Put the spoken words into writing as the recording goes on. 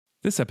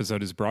This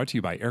episode is brought to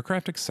you by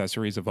Aircraft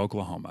Accessories of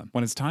Oklahoma.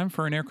 When it's time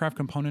for an aircraft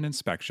component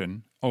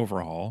inspection,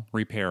 overhaul,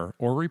 repair,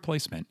 or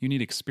replacement, you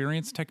need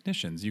experienced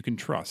technicians you can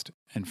trust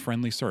and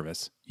friendly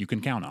service you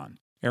can count on.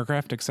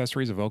 Aircraft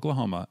Accessories of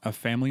Oklahoma, a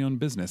family-owned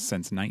business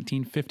since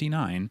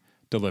 1959,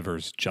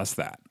 delivers just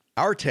that.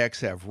 Our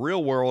techs have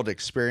real-world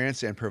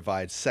experience and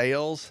provide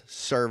sales,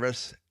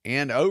 service,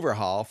 and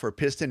overhaul for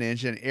piston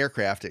engine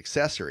aircraft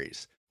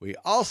accessories. We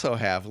also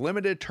have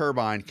limited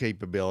turbine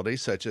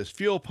capabilities such as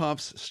fuel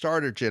pumps,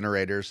 starter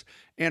generators,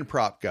 and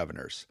prop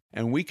governors.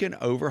 And we can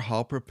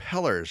overhaul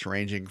propellers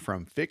ranging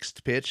from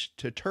fixed pitch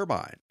to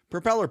turbine.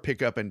 Propeller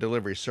pickup and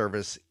delivery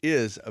service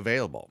is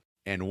available.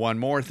 And one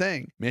more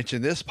thing,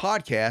 mention this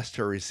podcast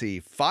to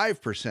receive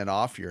 5%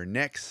 off your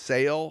next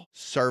sale,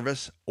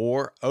 service,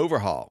 or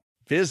overhaul.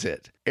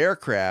 Visit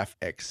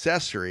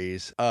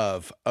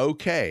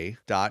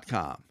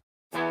aircraftaccessoriesofok.com.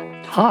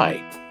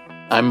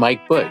 Hi, I'm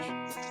Mike Bush.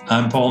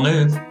 I'm Paul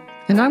New.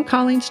 And I'm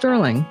Colleen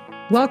Sterling.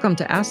 Welcome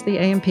to Ask the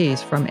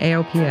A&Ps from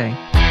AOPA.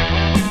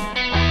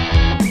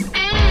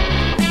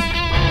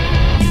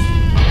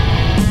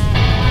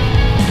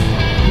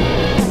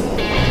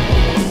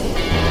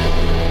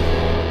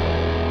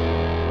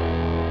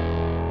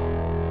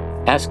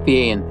 Ask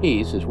the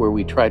A&Ps is where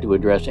we try to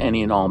address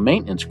any and all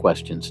maintenance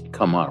questions that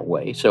come our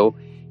way. So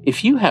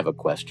if you have a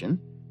question,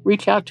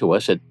 reach out to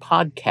us at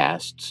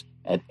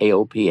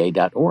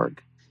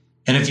podcasts@aopa.org.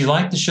 And if you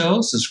like the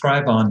show,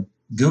 subscribe on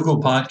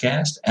Google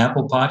Podcast,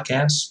 Apple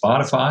Podcasts,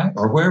 Spotify,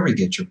 or wherever you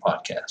get your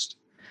podcast.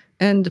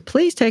 And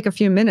please take a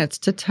few minutes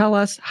to tell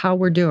us how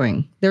we're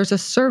doing. There's a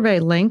survey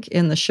link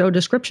in the show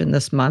description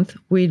this month.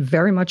 We'd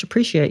very much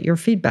appreciate your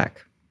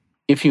feedback.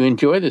 If you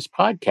enjoy this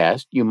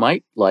podcast, you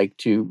might like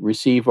to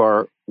receive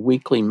our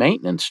weekly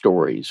maintenance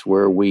stories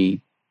where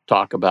we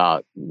talk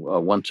about,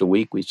 once a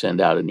week, we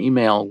send out an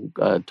email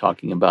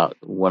talking about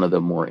one of the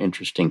more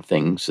interesting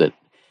things that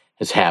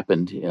has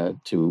happened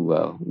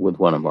with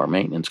one of our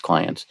maintenance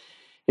clients.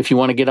 If you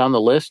want to get on the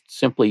list,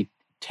 simply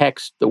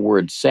text the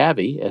word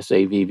SAVVY,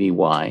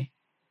 S-A-V-V-Y,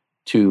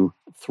 to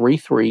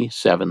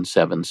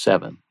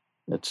 33777.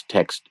 That's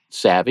text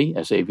SAVVY,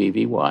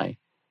 S-A-V-V-Y,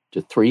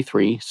 to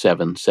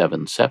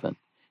 33777,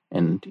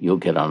 and you'll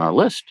get on our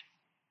list.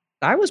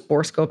 I was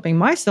bore scoping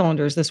my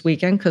cylinders this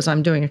weekend because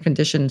I'm doing a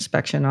condition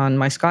inspection on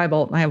my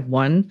Skybolt. And I have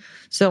one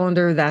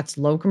cylinder that's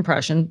low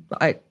compression,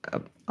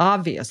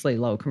 obviously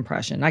low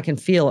compression. I can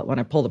feel it when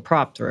I pull the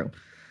prop through.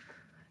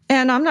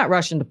 And I'm not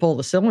rushing to pull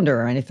the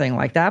cylinder or anything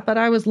like that, but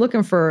I was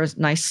looking for a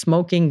nice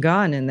smoking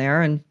gun in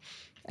there, and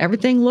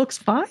everything looks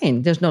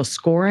fine. There's no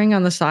scoring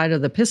on the side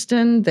of the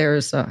piston.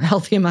 There's a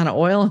healthy amount of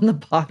oil in the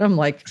bottom,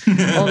 like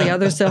all the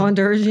other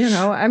cylinders,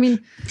 I mean,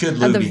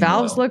 the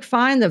valves look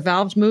fine. The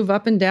valves move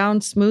up and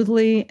down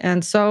smoothly.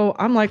 And so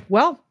I'm like,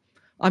 well,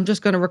 I'm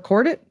just going to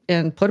record it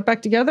and put it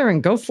back together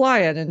and go fly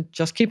it and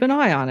just keep an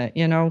eye on it,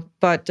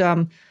 But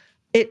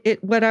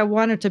what I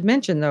wanted to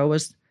mention, though,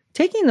 was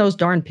taking those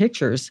darn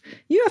pictures.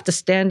 You have to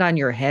stand on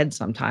your head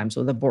sometimes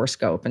with a bore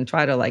scope and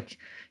try to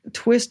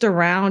twist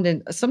around.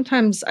 And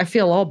sometimes I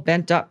feel all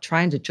bent up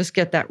trying to just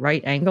get that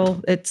right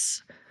angle.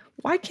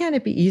 Why can't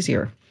it be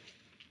easier?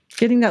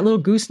 Getting that little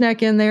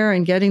gooseneck in there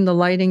and getting the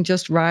lighting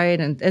just right,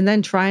 and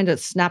then trying to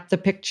snap the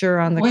picture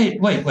on the...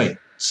 Wait.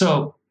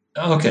 So,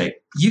 okay,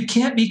 you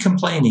can't be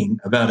complaining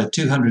about a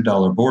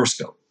 $200 bore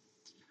scope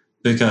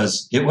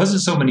because it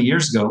wasn't so many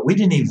years ago, we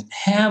didn't even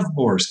have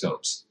bore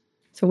scopes.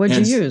 So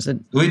what'd you use?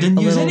 We didn't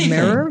use anything.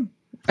 Mirror?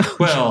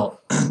 Well,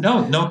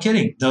 no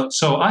kidding.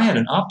 So I had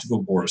an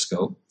optical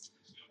borescope,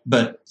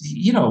 but,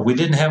 we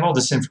didn't have all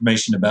this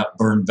information about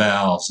burn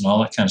valves and all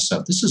that kind of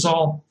stuff. This is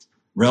all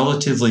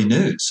relatively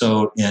new.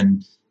 So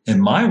in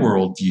my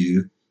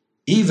worldview,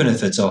 even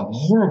if it's a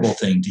horrible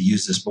thing to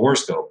use this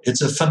borescope,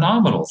 it's a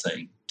phenomenal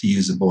thing to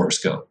use a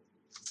borescope.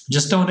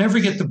 Just don't ever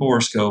get the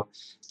borescope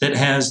that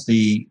has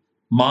the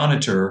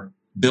monitor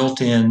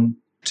built in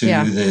to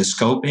the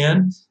scope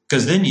end.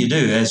 Because then you do,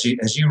 as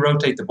you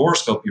rotate the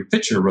borescope, your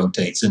picture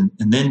rotates, and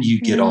then you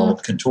get all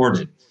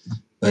contorted.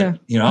 But,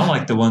 I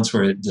like the ones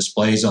where it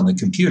displays on the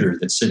computer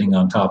that's sitting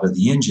on top of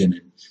the engine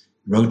and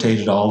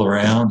rotate it all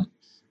around.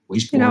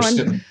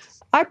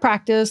 I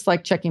practice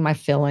checking my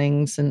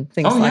fillings and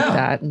things like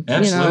that. And,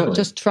 absolutely.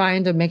 Just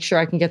trying to make sure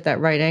I can get that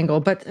right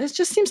angle. But it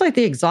just seems like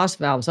the exhaust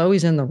valve's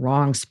always in the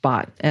wrong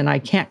spot, and I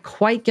can't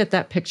quite get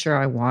that picture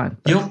I want.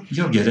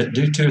 You'll get it.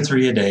 Do 2 or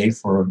 3 a day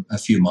for a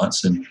few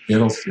months, and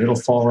it'll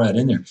fall right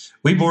in there.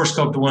 We bore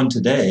scoped one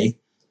today,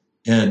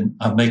 and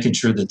I'm making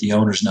sure that the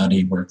owner's not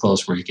anywhere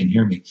close where he can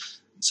hear me.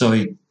 So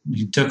he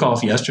took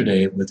off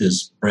yesterday with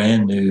his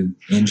brand new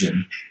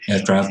engine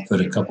after I've put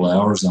a couple of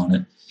hours on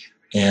it,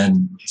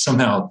 and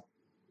somehow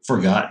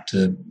forgot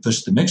to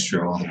push the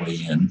mixture all the way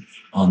in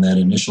on that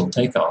initial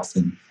takeoff.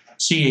 And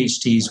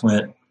CHTs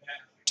went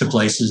to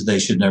places they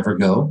should never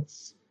go.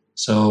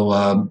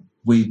 So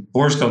we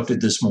bore scoped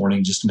it this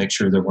morning just to make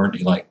sure there weren't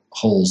any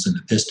holes in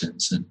the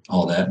pistons and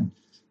all that. And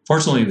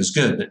fortunately, it was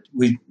good. But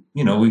we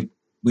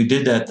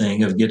did that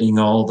thing of getting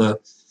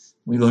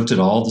we looked at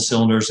all the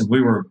cylinders, and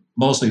we were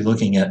mostly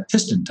looking at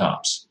piston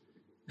tops.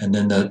 and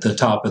then the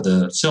top of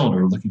the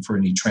cylinder, looking for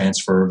any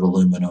transfer of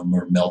aluminum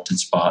or melted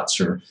spots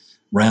or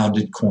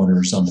rounded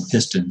corners on the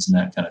pistons and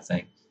that kind of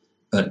thing.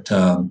 But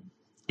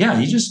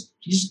you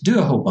just do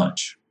a whole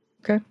bunch.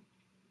 Okay.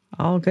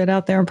 I'll get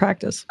out there and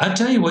practice. I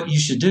tell you what you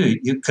should do,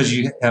 because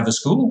you have a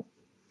school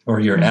or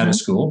you're at a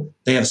school.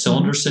 They have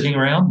cylinders sitting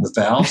around with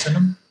valves in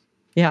them.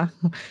 Yeah.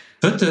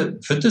 Put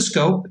the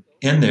scope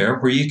in there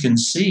where you can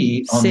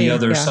see on the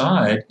other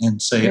side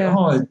and say,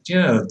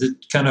 it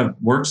kind of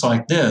works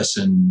like this,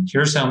 and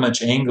here's how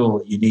much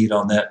angle you need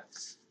on that.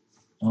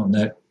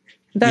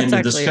 That's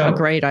actually a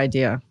great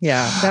idea.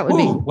 Yeah, that would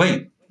be.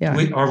 Wait. Yeah.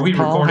 Are we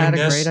Paul recording had a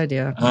this? Great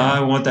idea.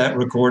 I want that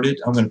recorded.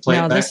 I'm going to play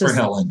it back for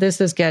Helen.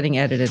 This is getting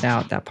edited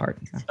out, that part.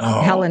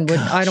 Oh, Helen would.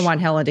 I don't want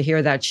Helen to hear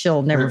that.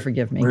 She'll never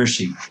forgive me. Where is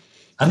she?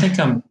 I think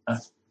I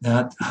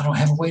don't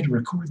have a way to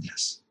record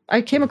this.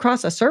 I came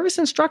across a service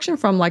instruction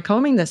from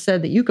Lycoming that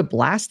said that you could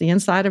blast the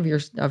inside of your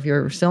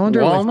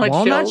cylinder with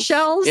walnut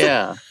shells.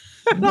 Yeah.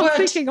 I'm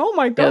thinking, oh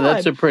my God. Yeah,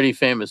 that's a pretty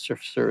famous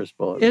service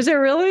bulletin. Is it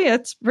really?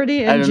 It's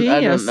pretty ingenious. I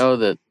don't know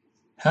that.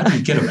 How do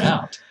you get them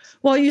out?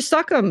 Well, you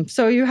suck them.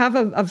 So you have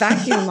a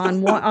vacuum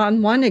on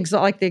one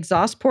like the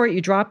exhaust port. You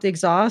drop the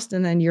exhaust,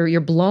 and then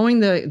you're blowing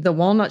the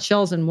walnut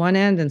shells in one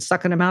end and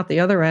sucking them out the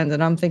other end.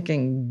 And I'm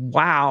thinking,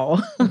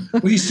 wow.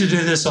 We used to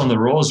do this on the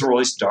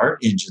Rolls-Royce Dart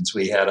engines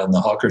we had on the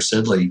Hawker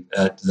Siddeley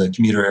at the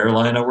commuter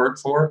airline I worked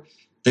for.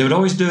 They would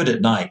always do it at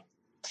night.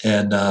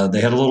 And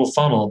they had a little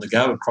funnel. The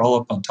guy would crawl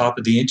up on top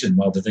of the engine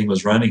while the thing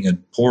was running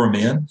and pour them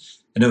in.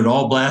 And it would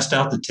all blast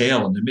out the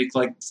tail. And it'd make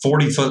like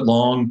 40-foot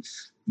long,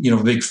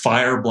 big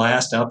fire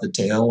blast out the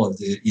tail of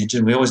the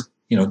engine. We always,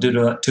 did it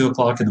at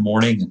 2:00 in the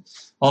morning, and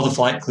all the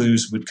flight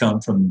crews would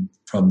come from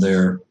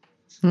there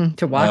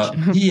to watch.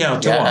 To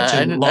watch.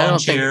 And lawn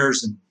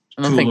chairs and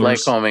I don't think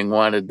Lycoming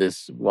wanted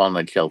this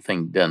walnut shell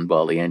thing done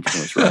while the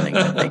engine was running.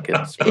 I think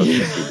it's supposed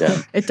to be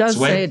done. It does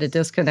say to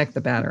disconnect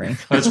the battery.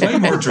 It's way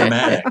more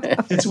dramatic.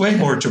 It's way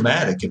more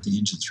dramatic if the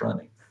engine's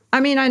running. I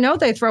mean, I know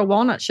they throw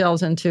walnut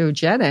shells into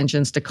jet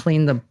engines to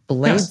clean the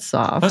blades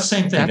off. That's the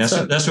same thing.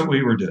 That's what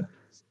we were doing.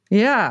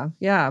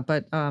 Yeah,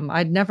 but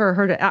I'd never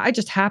heard it. I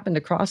just happened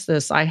across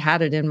this. I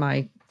had it in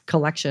my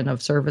collection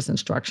of service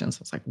instructions. I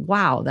was like,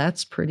 wow,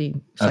 that's pretty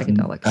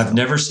psychedelic. I've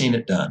never seen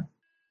it done.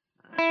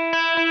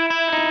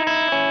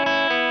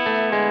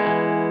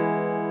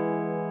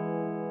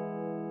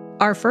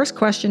 Our first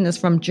question is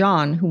from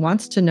John, who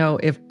wants to know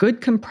if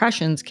good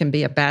compressions can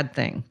be a bad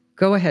thing.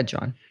 Go ahead,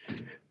 John.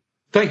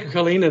 Thank you,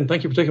 Colleen, and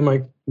thank you for taking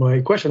my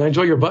question. I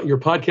enjoy your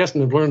podcast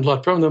and I've learned a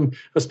lot from them,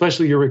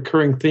 especially your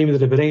recurring theme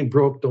that if it ain't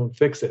broke, don't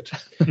fix it.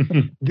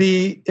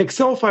 The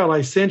Excel file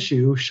I sent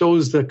you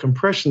shows the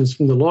compressions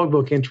from the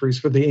logbook entries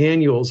for the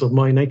annuals of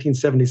my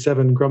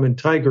 1977 Grumman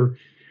Tiger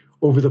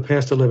over the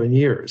past 11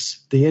 years.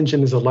 The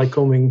engine is a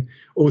Lycoming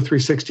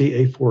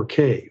 0360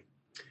 A4K.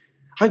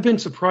 I've been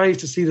surprised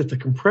to see that the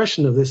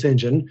compression of this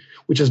engine,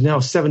 which is now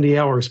 70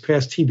 hours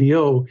past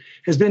TBO,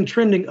 has been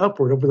trending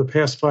upward over the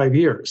past 5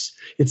 years.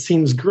 It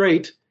seems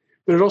great,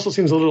 but it also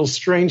seems a little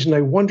strange, and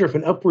I wonder if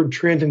an upward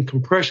trend in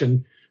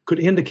compression could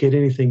indicate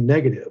anything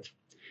negative.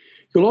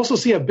 You'll also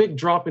see a big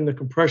drop in the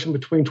compression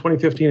between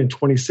 2015 and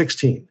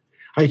 2016.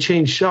 I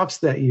changed shops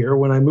that year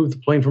when I moved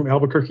the plane from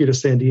Albuquerque to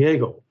San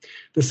Diego.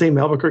 The same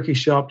Albuquerque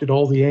shop did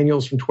all the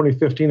annuals from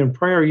 2015 and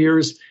prior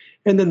years,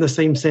 and then the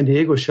same San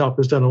Diego shop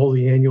has done all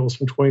the annuals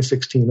from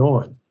 2016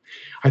 on.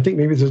 I think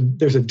maybe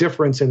there's a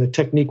difference in the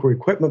technique or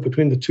equipment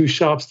between the two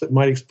shops that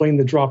might explain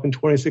the drop in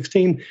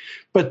 2016.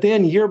 But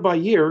then year by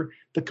year,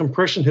 the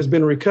compression has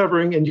been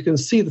recovering, and you can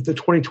see that the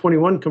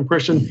 2021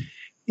 compression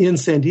in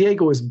San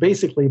Diego is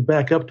basically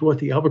back up to what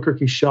the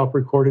Albuquerque shop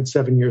recorded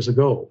 7 years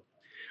ago.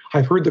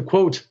 I've heard the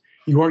quote,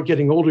 "You aren't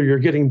getting older, you're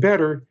getting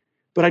better,"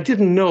 but I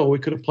didn't know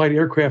it could apply to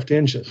aircraft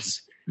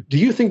engines. Do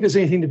you think there's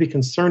anything to be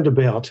concerned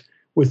about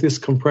with this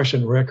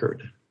compression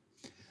record?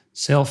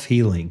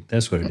 Self-healing,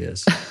 that's what it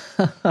is.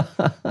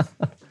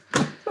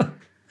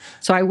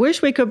 So I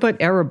wish we could put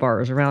error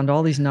bars around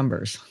all these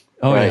numbers.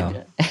 Oh,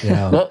 right.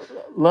 Yeah.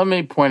 Let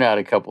me point out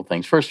a couple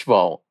things. First of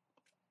all,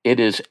 it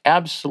is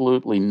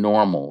absolutely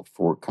normal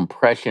for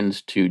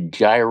compressions to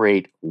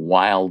gyrate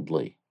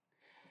wildly.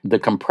 The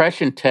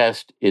compression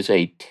test is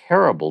a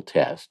terrible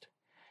test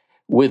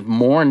with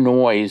more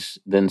noise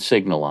than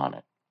signal on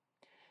it.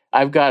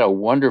 I've got a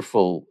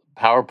wonderful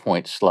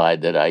PowerPoint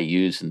slide that I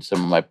use in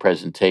some of my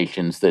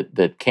presentations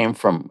that came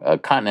from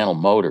Continental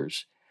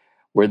Motors,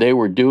 where they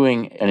were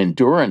doing an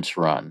endurance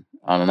run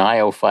on an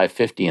IO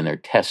 550 in their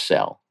test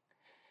cell.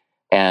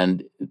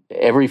 And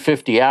every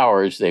 50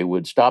 hours, they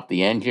would stop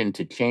the engine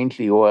to change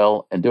the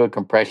oil and do a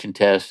compression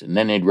test, and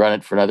then they'd run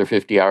it for another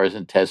 50 hours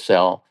in test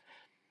cell.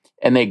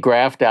 And they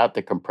graphed out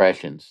the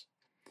compressions.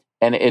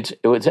 And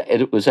it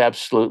was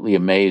absolutely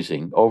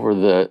amazing. Over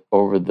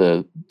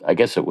the I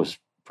guess it was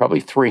probably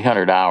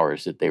 300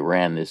 hours that they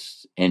ran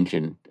this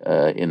engine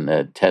in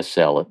the test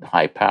cell at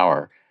high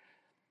power.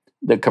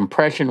 The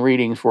compression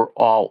readings were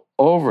all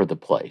over the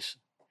place.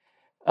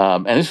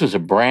 And this was a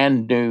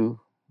brand new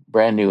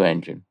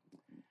engine.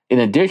 In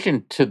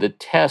addition to the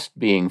test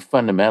being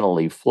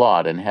fundamentally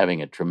flawed and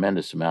having a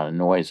tremendous amount of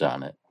noise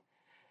on it,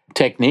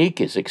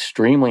 technique is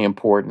extremely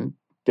important.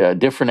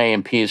 Different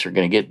A&Ps are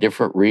going to get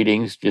different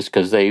readings just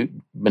because they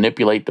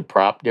manipulate the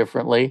prop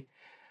differently.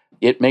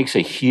 It makes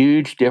a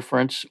huge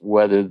difference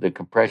whether the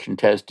compression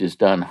test is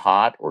done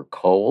hot or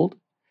cold.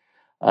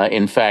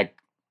 In fact,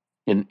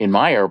 in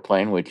my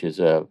airplane, which is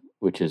a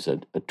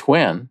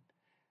twin,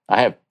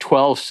 I have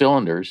 12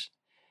 cylinders,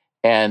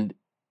 and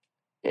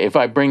if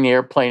I bring the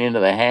airplane into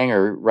the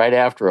hangar right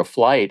after a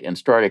flight and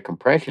start a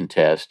compression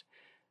test,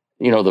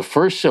 the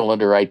first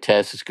cylinder I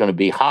test is going to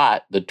be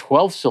hot. The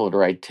 12th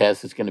cylinder I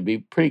test is going to be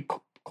pretty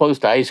close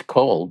to ice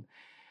cold.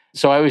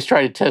 So I always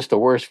try to test the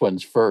worst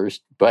ones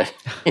first, but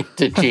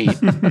to cheat.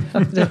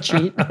 To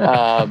cheat.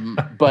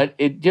 But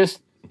it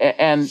just,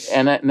 and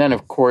then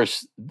of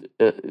course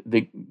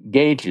the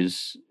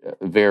gauges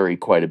vary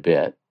quite a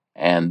bit,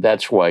 and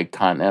that's why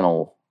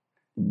Continental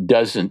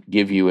doesn't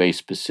give you a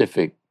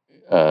specific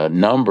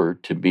number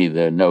to be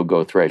the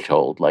no-go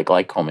threshold. Like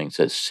Lycoming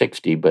says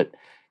 60, but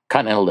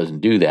Continental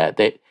doesn't do that.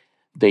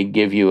 They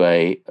give you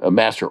a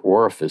master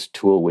orifice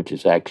tool, which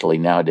is actually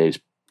nowadays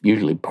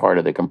usually part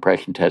of the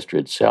compression tester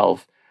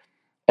itself,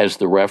 as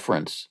the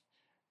reference,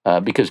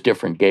 because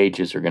different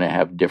gauges are going to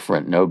have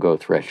different no-go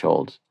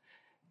thresholds.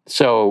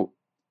 So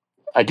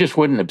I just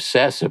wouldn't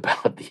obsess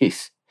about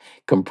these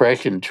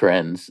compression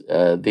trends.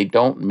 They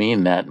don't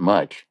mean that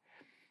much.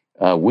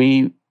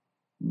 We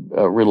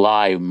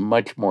rely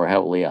much more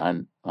heavily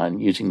on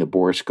using the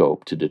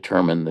borescope to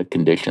determine the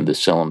condition of the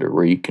cylinder,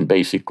 where you can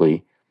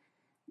basically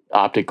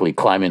optically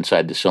climb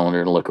inside the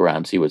cylinder and look around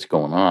and see what's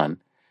going on,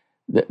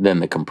 than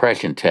the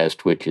compression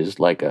test, which is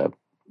like a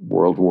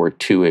World War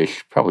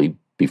II-ish, probably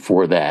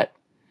before that.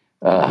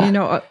 I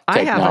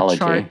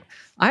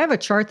have a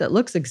chart that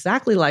looks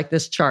exactly like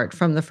this chart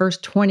from the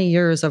first 20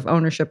 years of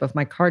ownership of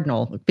my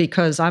Cardinal,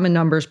 because I'm a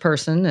numbers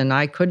person and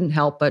I couldn't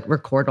help but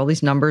record all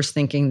these numbers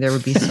thinking there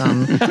would be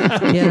some,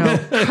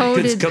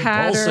 coded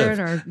pattern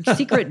or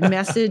secret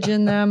message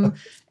in them.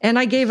 And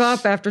I gave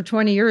up after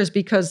 20 years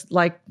because,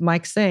 like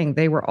Mike's saying,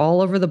 they were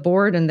all over the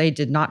board and they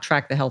did not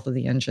track the health of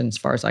the engine as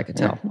far as I could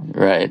tell.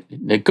 Right.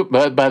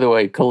 By the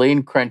way,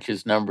 Colleen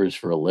crunches numbers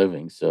for a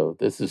living, so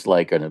this is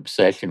like an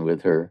obsession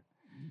with her.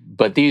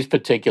 But these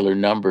particular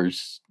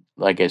numbers,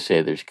 like I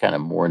say, there's kind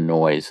of more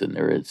noise than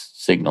there is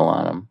signal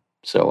on them.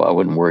 So I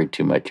wouldn't worry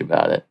too much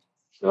about it.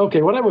 Okay,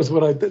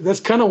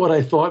 that's kind of what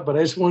I thought, but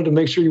I just wanted to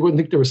make sure you wouldn't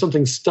think there was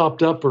something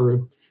stopped up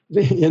or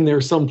in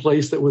there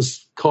someplace that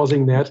was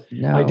causing that.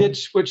 No. I did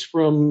switch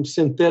from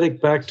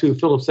synthetic back to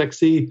Phillips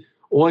XC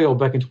oil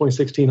back in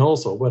 2016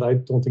 also, but I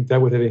don't think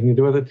that would have anything to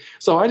do with it.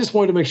 So I just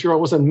wanted to make sure I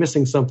wasn't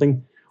missing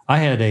something. I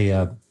had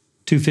a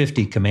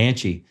 250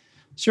 Comanche,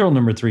 serial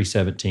number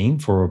 317,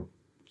 for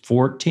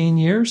 14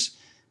 years,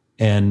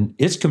 and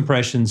its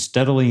compression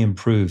steadily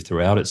improved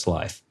throughout its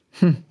life.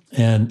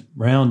 And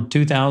around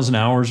 2,000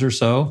 hours or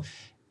so,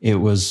 it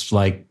was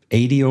like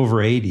 80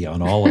 over 80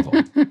 on all of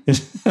them,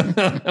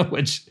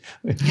 which,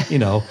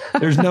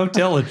 there's no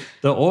telling.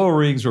 The oil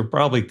rings were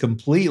probably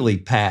completely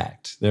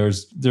packed.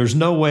 There's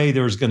no way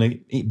there was going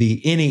to be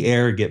any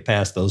air get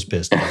past those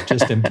pistons.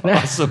 Just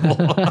impossible.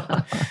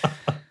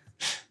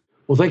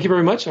 Well, thank you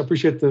very much. I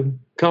appreciate the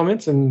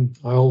comments, and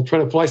I'll try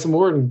to apply some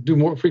more and do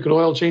more frequent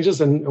oil changes,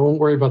 and I won't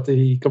worry about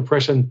the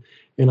compression,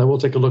 and I will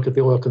take a look at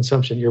the oil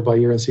consumption year by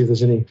year and see if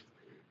there's any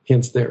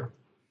hints there.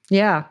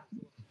 Yeah.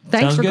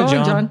 Thanks for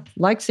calling, John.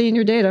 Like seeing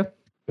your data.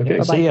 Okay.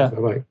 Bye-bye. See ya.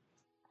 Bye-bye.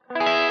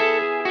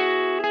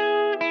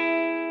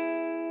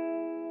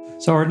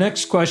 So our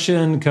next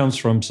question comes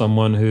from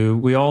someone who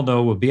we all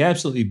know would be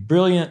absolutely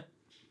brilliant,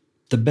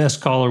 the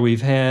best caller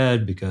we've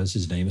had, because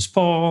his name is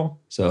Paul.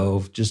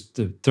 So just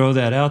to throw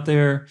that out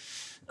there.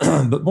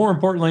 But more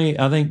importantly,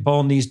 I think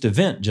Paul needs to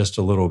vent just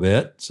a little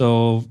bit.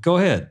 So go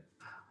ahead.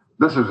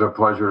 This is a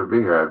pleasure to be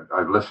here.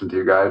 I've listened to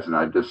you guys, and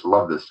I just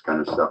love this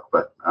kind of stuff.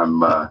 But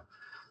I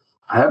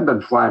haven't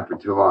been flying for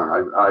too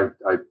long.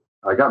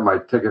 I got my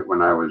ticket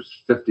when I was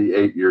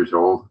 58 years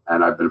old,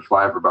 and I've been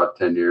flying for about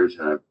 10 years,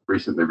 and I've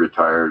recently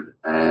retired.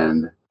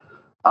 And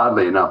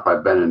oddly enough,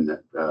 I've been in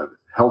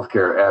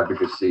healthcare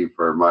advocacy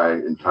for my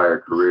entire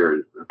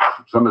career,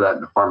 some of that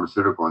in the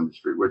pharmaceutical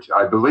industry, which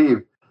I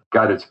believe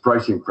got its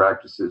pricing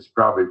practices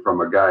probably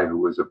from a guy who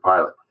was a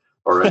pilot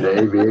or in the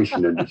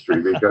aviation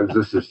industry, because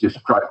this is just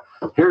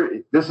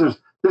here. This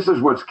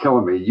is what's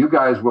killing me. You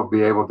guys will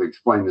be able to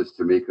explain this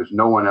to me because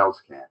no one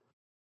else can.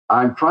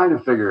 I'm trying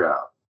to figure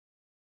out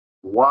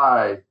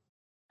why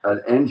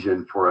an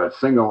engine for a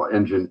single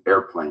engine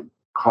airplane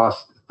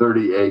costs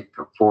 $38,000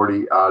 to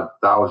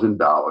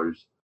 $40,000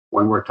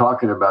 when we're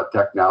talking about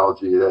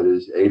technology that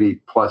is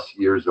 80 plus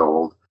years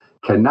old,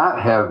 cannot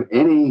have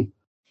any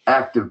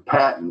active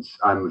patents.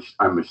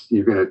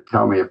 You're going to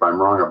tell me if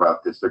I'm wrong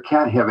about this. There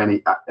can't have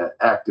any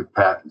active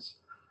patents.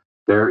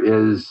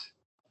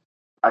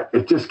 I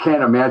just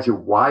can't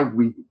imagine why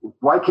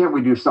can't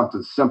we do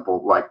something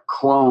simple like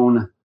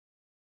clone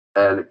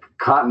a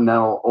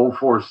Continental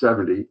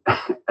 0470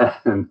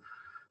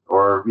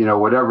 or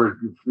whatever,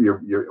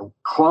 you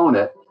clone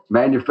it,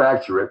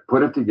 manufacture it,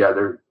 put it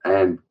together,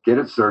 and get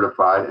it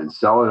certified and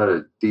sell it at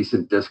a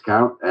decent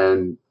discount,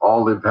 and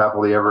all live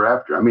happily ever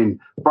after. I mean,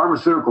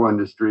 pharmaceutical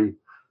industry,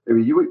 I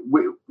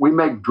mean, we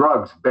make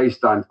drugs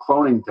based on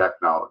cloning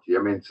technology.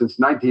 I mean, since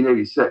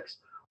 1986,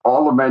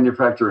 all the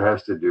manufacturer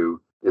has to do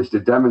is to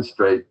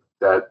demonstrate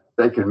that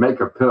they can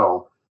make a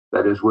pill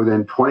that is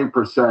within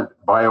 20%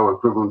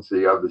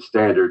 bioequivalency of the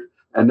standard,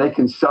 and they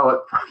can sell it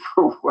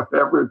for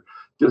whatever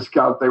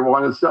discount they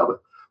want to sell it.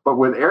 But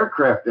with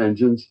aircraft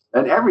engines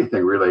and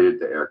everything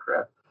related to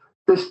aircraft,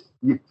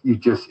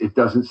 it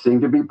doesn't seem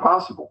to be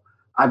possible.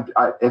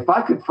 If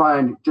I could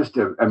find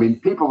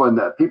people at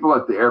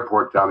the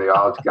airport tell me,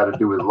 oh, it's got to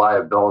do with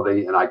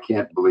liability, and I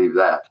can't believe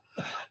that.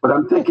 But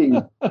I'm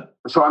thinking,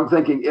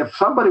 if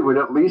somebody would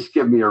at least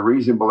give me a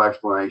reasonable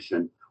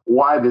explanation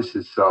why this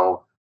is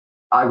so,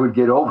 I would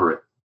get over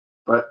it.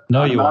 But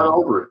no, I'm not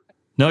over it.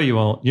 No, you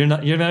won't. You're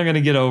not going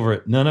to get over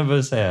it. None of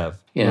us have.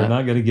 Yeah. We're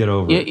not going to get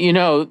over it. You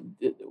know,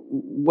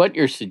 what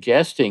you're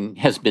suggesting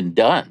has been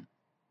done.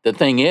 The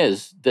thing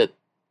is that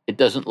it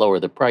doesn't lower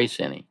the price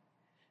any,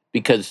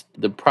 because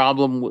the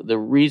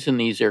reason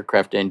these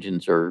aircraft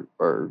engines are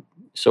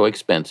so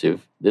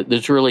expensive,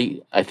 there's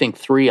really, I think,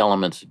 three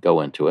elements that go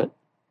into it.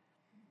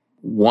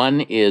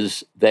 One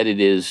is that it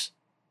is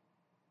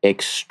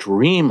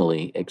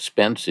extremely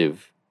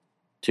expensive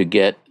to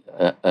get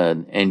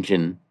an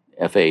engine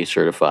FAA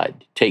certified.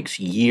 It takes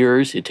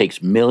years. It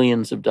takes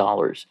millions of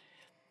dollars.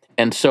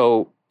 And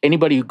so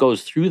anybody who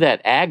goes through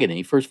that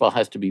agony, first of all,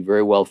 has to be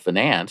very well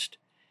financed,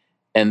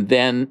 and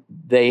then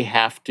they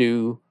have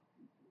to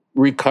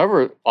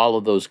recover all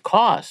of those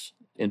costs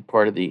in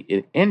part of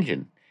the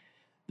engine.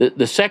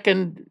 The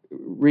second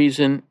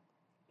reason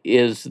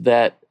is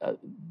that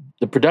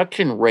the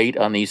production rate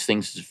on these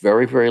things is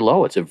very, very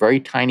low. It's a very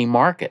tiny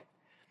market.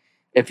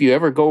 If you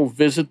ever go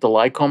visit the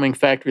Lycoming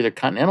factory, the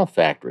Continental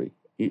factory,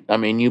 I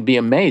mean, you'd be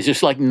amazed.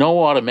 There's like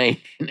no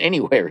automation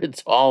anywhere.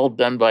 It's all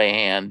done by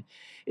hand.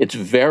 It's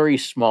very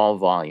small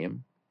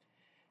volume.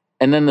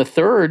 And then the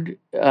third,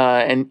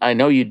 and I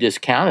know you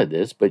discounted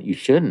this, but you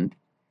shouldn't,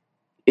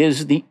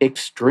 is the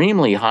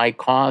extremely high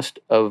cost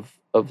of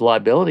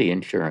liability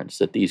insurance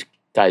that these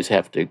guys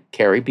have to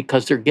carry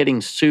because they're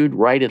getting sued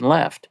right and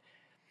left.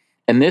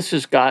 And this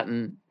has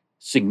gotten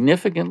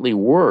significantly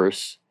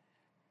worse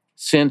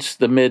since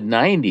the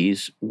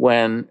mid-90s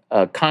when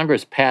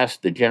Congress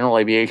passed the General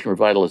Aviation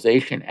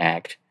Revitalization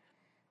Act,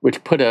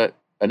 which put an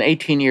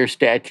 18-year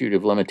statute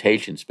of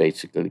limitations,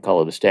 basically, they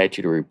call it a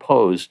statute of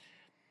repose,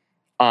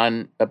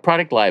 on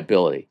product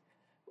liability,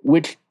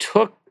 which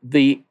took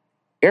the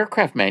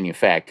aircraft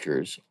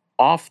manufacturers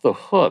off the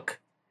hook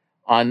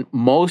on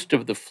most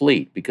of the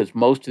fleet because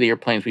most of the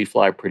airplanes we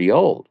fly are pretty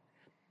old.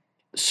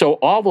 So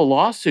all the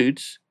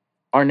lawsuits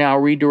are now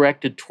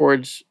redirected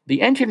towards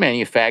the engine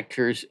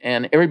manufacturers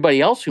and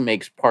everybody else who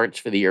makes parts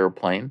for the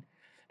airplane,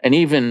 and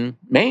even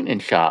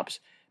maintenance shops,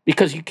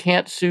 because you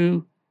can't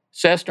sue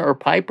Cessna or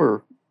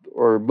Piper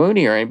or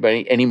Mooney or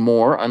anybody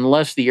anymore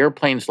unless the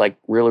airplane's like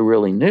really,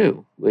 really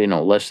new,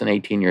 less than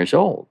 18 years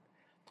old.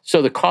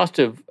 So the cost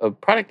of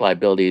product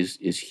liability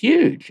is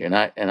huge, and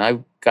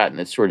I've gotten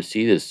to sort of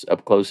see this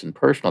up close and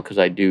personal because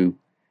I do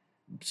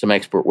some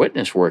expert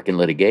witness work in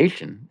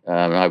litigation.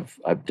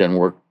 I've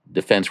done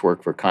defense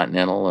work for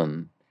Continental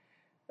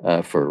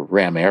and for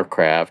Ram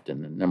Aircraft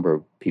and a number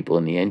of people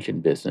in the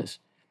engine business.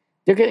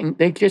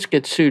 They just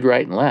get sued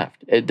right and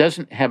left. It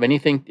doesn't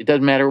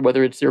matter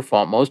whether it's their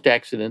fault. Most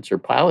accidents are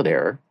pilot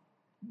error,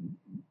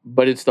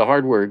 but it's the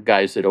hardware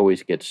guys that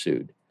always get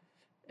sued.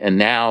 And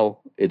now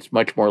it's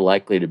much more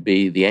likely to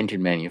be the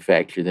engine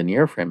manufacturer than the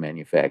airframe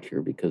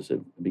manufacturer because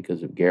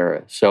of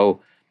GARA.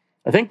 So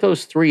I think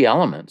those three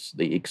elements,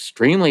 the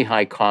extremely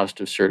high cost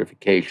of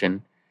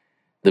certification,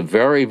 the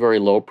very, very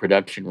low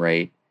production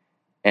rate,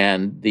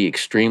 and the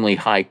extremely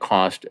high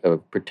cost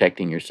of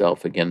protecting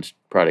yourself against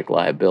product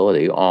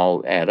liability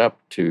all add up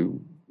to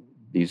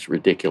these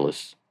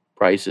ridiculous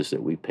prices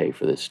that we pay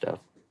for this stuff.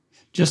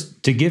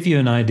 Just to give you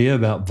an idea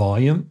about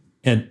volume,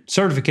 and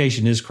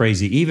certification is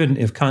crazy. Even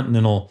if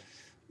Continental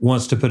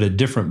wants to put a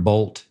different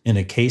bolt in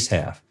a case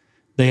half,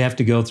 they have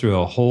to go through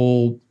a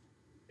whole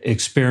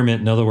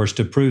experiment, in other words,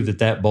 to prove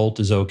that bolt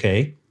is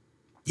okay.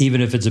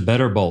 Even if it's a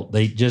better bolt,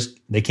 they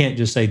can't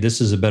just say this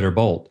is a better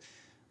bolt.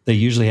 They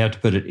usually have to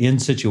put it in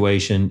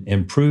situation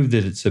and prove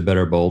that it's a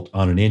better bolt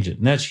on an engine.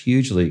 And that's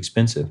hugely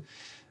expensive.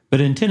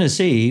 But in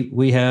Tennessee,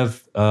 we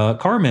have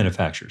car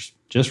manufacturers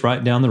just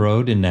right down the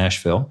road in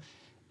Nashville.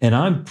 And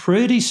I'm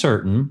pretty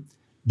certain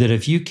that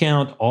if you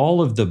count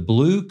all of the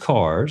blue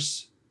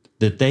cars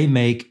that they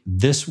make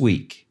this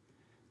week,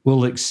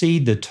 will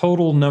exceed the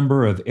total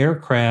number of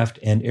aircraft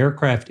and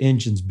aircraft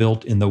engines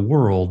built in the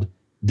world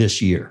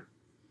this year.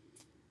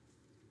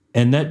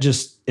 And that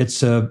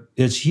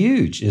it's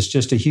huge. It's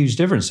just a huge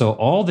difference. So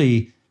all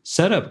the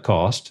setup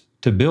cost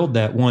to build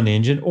that one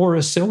engine or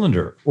a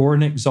cylinder or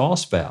an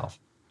exhaust valve,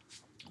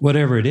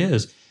 whatever it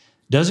is,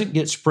 doesn't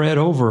get spread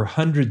over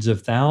hundreds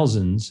of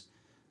thousands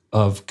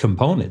of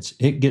components.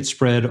 It gets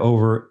spread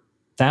over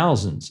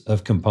thousands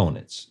of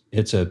components.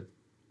 It's a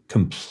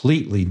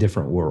completely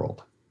different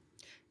world.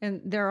 And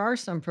there are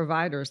some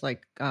providers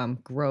like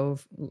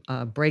Grove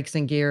Brakes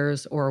and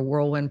Gears or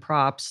Whirlwind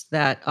Props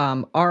that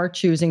are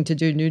choosing to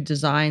do new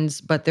designs,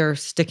 but they're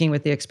sticking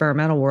with the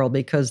experimental world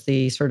because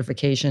the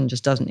certification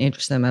just doesn't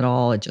interest them at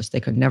all. They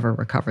could never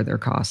recover their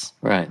costs.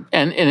 Right.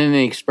 And in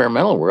the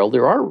experimental world,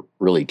 there are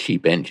really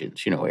cheap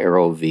engines,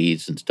 Aero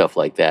Vs and stuff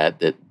like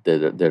that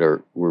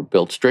were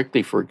built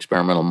strictly for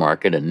experimental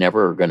market and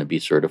never are going to be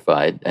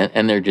certified.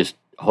 And they're just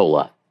a whole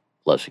lot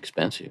less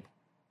expensive.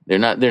 They're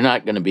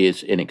not going to be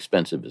as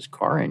inexpensive as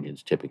car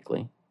engines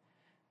typically,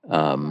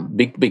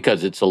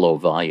 because it's a low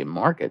volume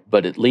market.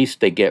 But at least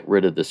they get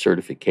rid of the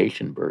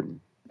certification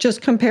burden.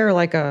 Just compare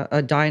like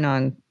a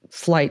Dynon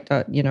flight,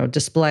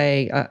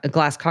 display, a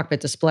glass cockpit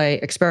display,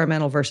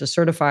 experimental versus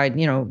certified.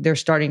 They're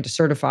starting to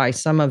certify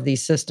some of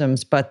these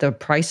systems, but the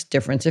price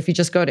difference, if you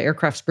just go to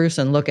Aircraft Spruce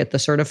and look at the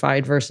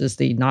certified versus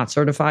the not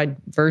certified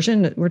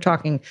version, we're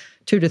talking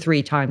 2 to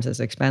 3 times as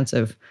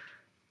expensive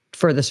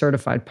for the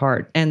certified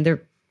part, and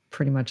they're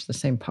pretty much the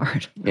same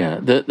part. Yeah,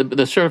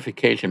 the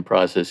certification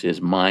process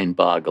is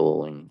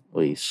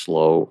mind-bogglingly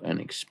slow and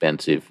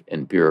expensive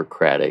and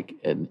bureaucratic,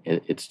 and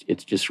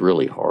it's just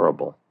really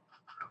horrible.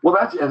 Well,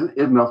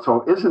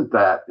 isn't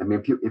that? I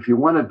mean, if you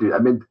want to do, I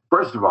mean,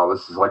 first of all,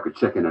 this is like a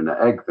chicken and an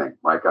egg thing.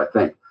 Like, I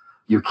think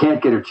you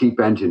can't get a cheap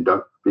engine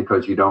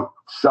because you don't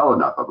sell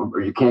enough of them,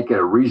 or you can't get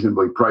a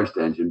reasonably priced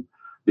engine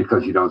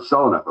because you don't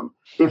sell enough of them.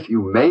 If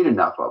you made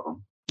enough of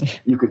them,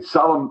 you could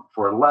sell them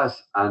for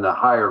less on a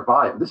higher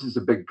volume. This is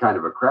a big kind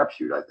of a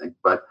crapshoot, I think.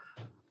 But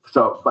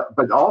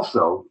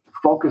also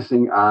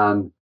focusing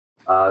on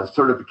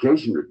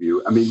certification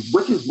review. I mean,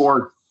 which is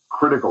more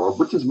critical, or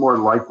which is more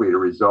likely to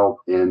result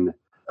in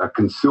a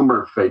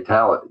consumer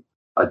fatality?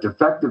 A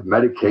defective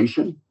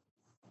medication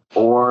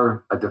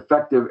or a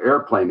defective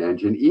airplane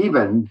engine?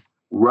 Even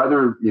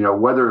whether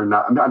or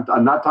not,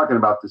 I'm not talking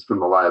about this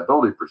from a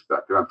liability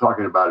perspective. I'm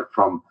talking about it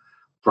from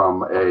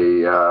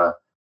a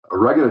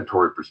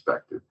regulatory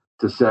perspective,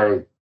 to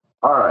say,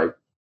 all right,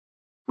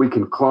 we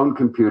can clone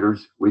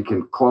computers, we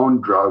can clone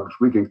drugs,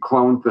 we can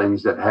clone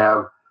things that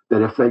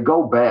if they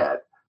go bad,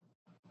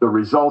 the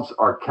results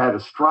are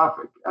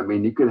catastrophic. I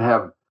mean, you could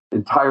have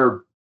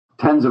entire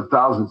tens of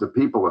thousands of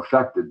people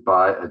affected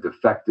by a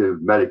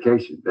defective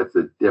medication. If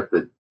the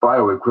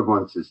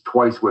bioequivalence is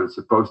twice what it's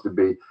supposed to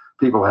be,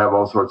 people have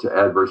all sorts of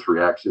adverse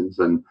reactions,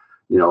 and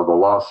the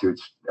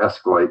lawsuits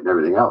escalate and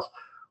everything else.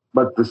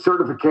 But the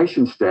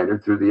certification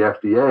standard through the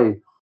FDA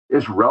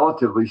is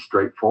relatively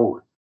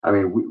straightforward. I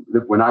mean,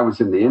 when I was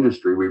in the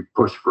industry, we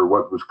pushed for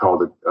what was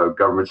called a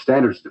government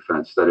standards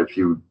defense, that if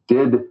you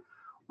did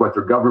what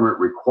the government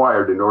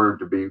required in order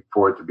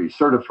for it to be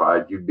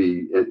certified, you'd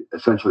be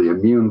essentially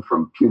immune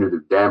from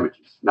punitive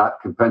damages, not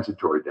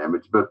compensatory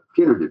damage, but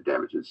punitive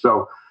damages.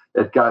 So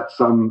it got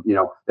some,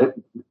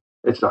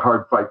 it's a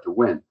hard fight to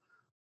win.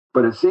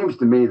 But it seems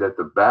to me that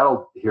the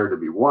battle here to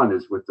be won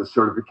is with the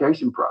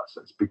certification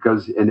process,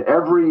 because in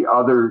every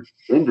other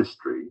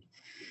industry,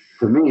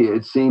 to me,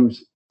 it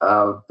seems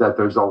that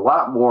there's a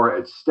lot more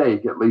at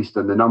stake, at least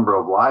in the number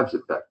of lives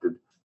affected.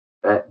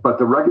 But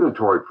the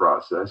regulatory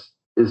process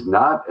is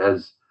not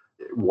as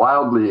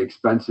wildly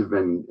expensive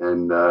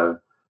and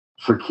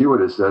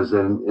circuitous as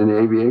in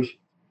aviation.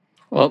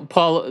 Well,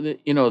 Paul,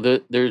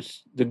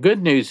 there's the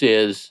good news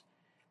is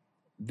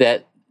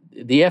that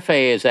the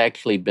FAA has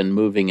actually been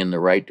moving in the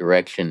right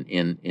direction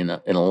in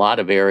a lot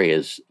of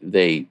areas.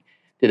 They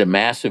did a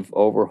massive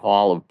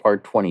overhaul of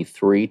Part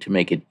 23 to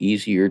make it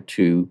easier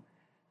to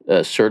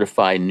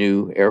certify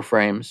new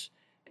airframes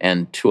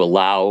and to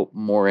allow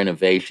more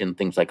innovation,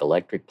 things like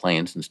electric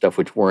planes and stuff,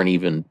 which weren't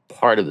even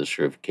part of the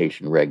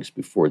certification regs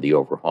before the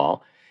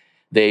overhaul.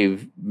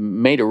 They've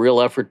made a real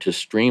effort to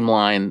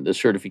streamline the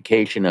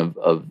certification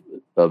of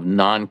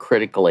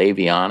non-critical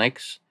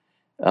avionics.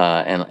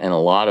 And a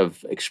lot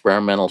of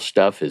experimental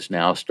stuff is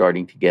now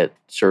starting to get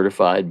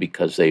certified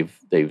because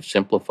they've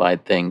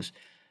simplified things.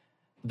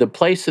 The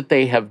place that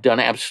they have done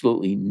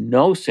absolutely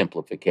no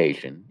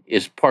simplification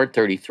is Part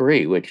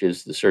 33, which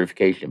is the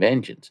certification of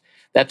engines.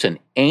 That's an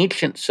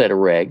ancient set of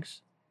regs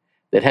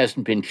that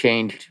hasn't been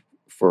changed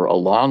for a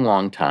long,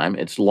 long time.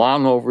 It's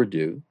long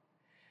overdue.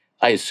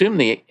 I assume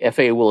the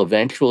FAA will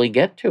eventually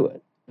get to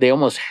it. They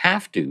almost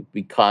have to,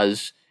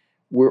 because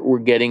we're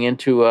getting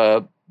into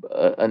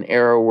an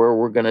era where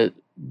we're going to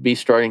be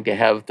starting to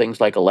have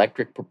things like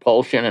electric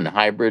propulsion and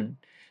hybrid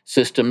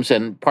systems,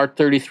 and Part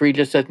 33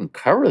 just doesn't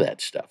cover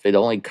that stuff. It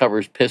only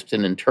covers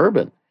piston and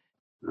turbine.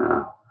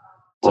 Yeah.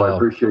 Well, I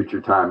appreciate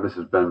your time. This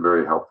has been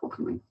very helpful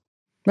to me.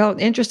 Well,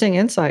 interesting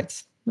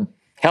insights.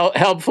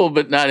 Helpful,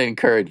 but not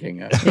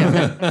encouraging.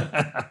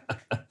 A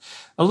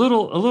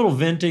little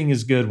venting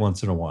is good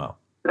once in a while.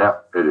 Yeah,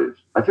 it is.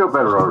 I feel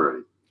better already.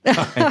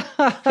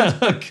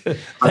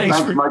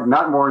 Thanks, Mike.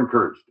 Not more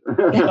encouraged.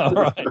 All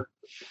right. It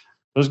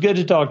was good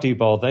to talk to you,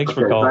 Paul. Thanks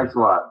for calling. Thanks a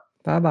lot.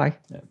 Bye-bye.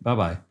 Yeah,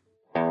 bye-bye.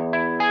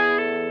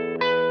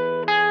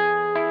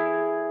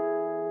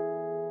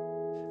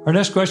 Our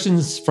next question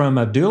is from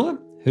Abdullah,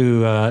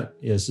 who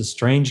is a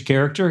strange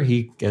character.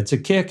 He gets a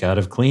kick out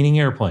of cleaning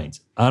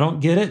airplanes. I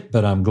don't get it,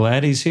 but I'm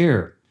glad he's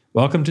here.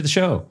 Welcome to the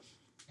show.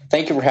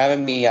 Thank you for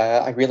having me.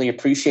 I really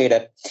appreciate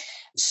it.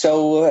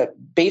 So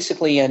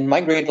basically, in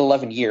my grade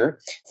 11 year,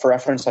 for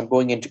reference, I'm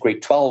going into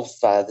grade 12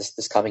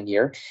 this coming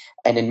year.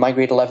 And in my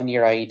grade 11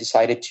 year, I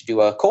decided to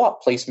do a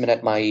co-op placement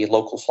at my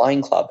local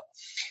flying club.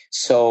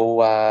 So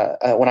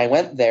when I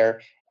went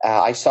there,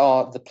 I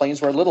saw the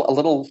planes were a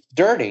little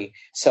dirty.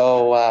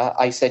 So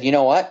I said, you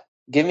know what?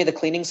 Give me the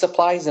cleaning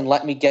supplies and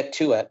let me get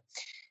to it.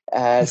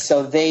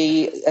 So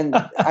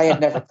I had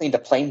never cleaned a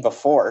plane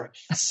before.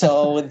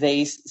 So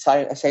I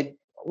said,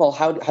 well,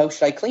 how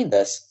should I clean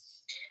this?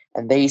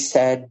 And they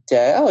said,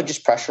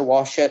 just pressure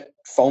wash it,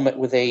 foam it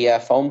with a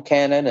foam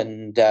cannon,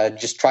 and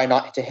just try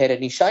not to hit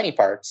any shiny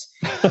parts.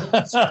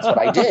 That's what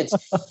I did.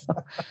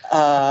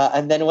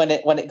 And then when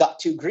it got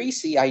too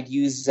greasy, I'd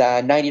use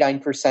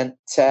 99%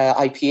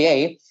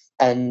 IPA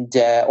and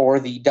or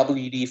the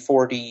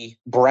WD-40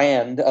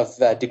 brand of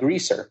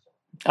degreaser.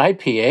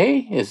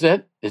 IPA? Is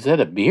that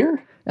a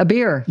beer? A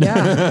beer,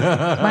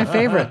 yeah. It's my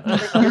favorite.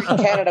 Here in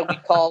Canada, we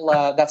call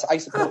that's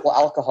isopropyl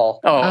alcohol.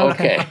 Oh,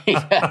 okay.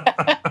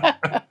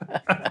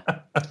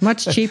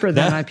 Much cheaper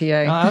than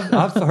IPA.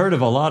 I've heard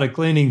of a lot of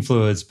cleaning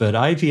fluids, but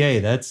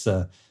IPA, that's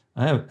I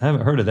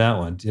haven't heard of that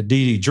one. Do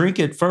you drink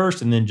it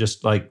first and then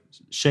just like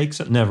shake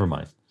it? Never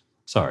mind.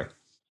 Sorry.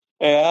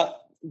 Yeah,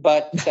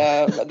 but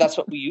that's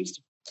what we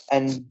used.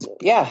 And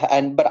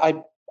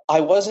but I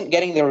wasn't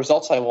getting the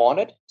results I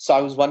wanted. So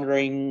I was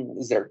wondering,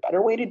 is there a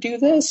better way to do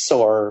this,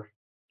 or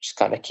just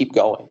kind of keep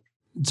going?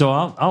 So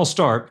I'll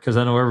start because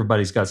I know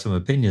everybody's got some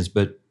opinions,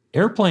 but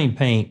airplane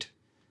paint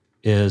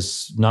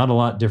is not a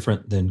lot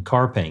different than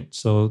car paint.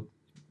 So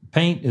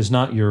paint is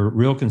not your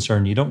real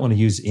concern. You don't want to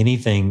use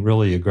anything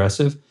really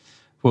aggressive.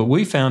 What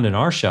we found in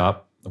our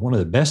shop, one of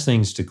the best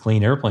things to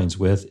clean airplanes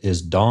with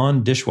is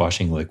Dawn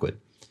dishwashing liquid.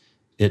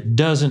 It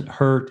doesn't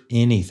hurt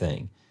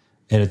anything,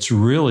 and it's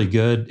really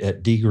good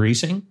at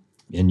degreasing.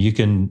 And you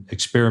can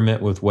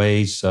experiment with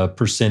ways,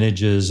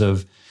 percentages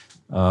of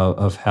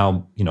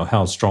how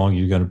strong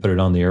you're going to put it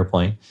on the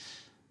airplane.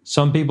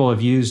 Some people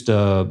have used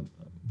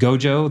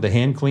Gojo, the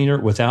hand cleaner,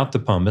 without the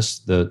pumice,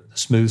 the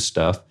smooth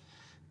stuff.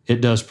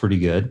 It does pretty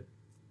good.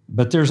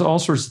 But there's all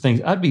sorts of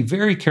things. I'd be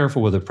very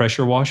careful with a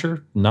pressure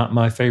washer. Not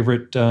my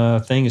favorite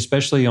thing,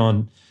 especially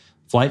on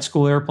flight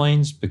school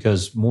airplanes,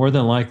 because more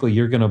than likely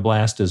you're going to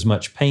blast as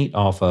much paint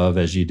off of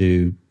as you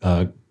do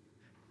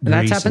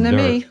That's happened to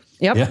me.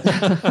 Yep.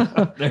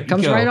 Yeah.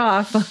 Comes right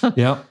off.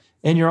 Yep.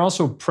 And you're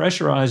also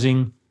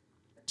pressurizing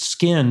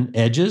skin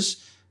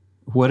edges.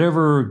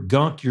 Whatever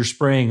gunk you're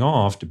spraying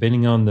off,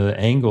 depending on the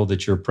angle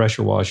that your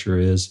pressure washer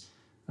is,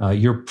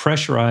 you're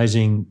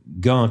pressurizing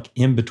gunk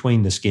in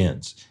between the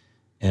skins.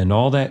 And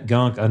all that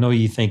gunk, I know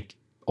you think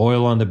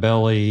oil on the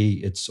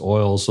belly, it's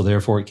oil, so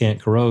therefore it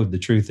can't corrode. The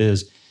truth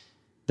is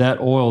that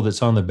oil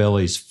that's on the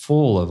belly is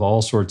full of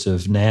all sorts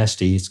of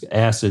nasty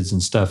acids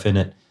and stuff in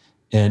it.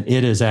 And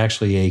it is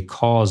actually a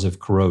cause of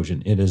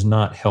corrosion. It is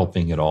not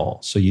helping at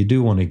all. So you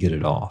do want to get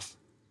it off.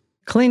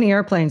 Cleaning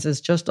airplanes is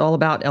just all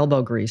about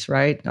elbow grease,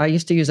 right? I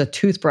used to use a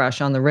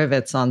toothbrush on the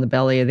rivets on the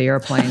belly of the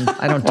airplane.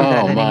 I don't do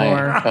that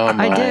anymore.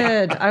 I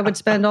did. I would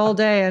spend all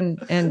day and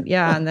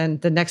then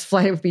the next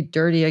flight it would be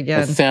dirty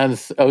again. That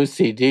sounds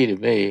OCD to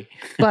me.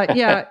 But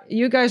yeah,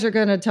 you guys are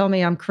going to tell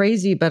me I'm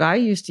crazy, but I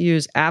used to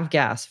use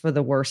Avgas for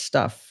the worst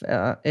stuff.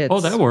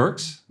 That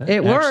works.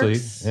 It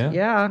works.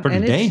 Yeah. It's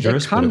pretty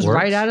dangerous, it comes but it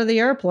works. right out of the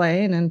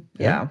airplane and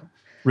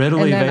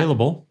readily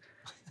available.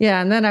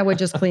 And then I would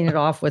just clean it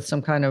off with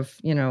some kind of,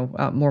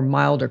 more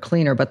milder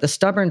cleaner. But the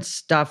stubborn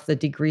stuff, the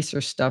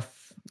degreaser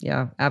stuff,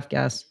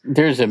 Avgas.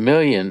 There's a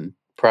million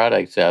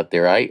products out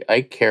there. I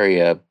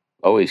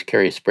always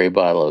carry a spray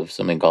bottle of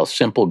something called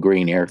Simple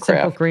Green Aircraft.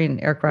 Simple Green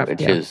Aircraft,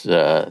 which is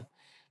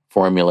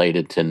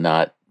formulated to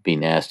not be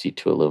nasty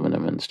to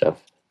aluminum and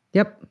stuff.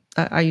 Yep,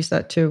 I use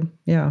that too.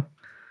 Yeah.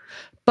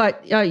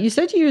 But you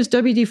said you use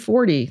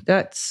WD-40.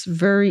 That's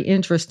very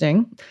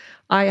interesting.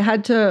 I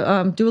had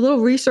to do a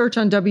little research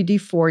on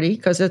WD-40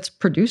 because it's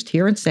produced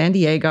here in San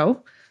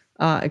Diego.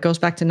 It goes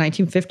back to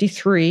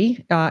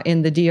 1953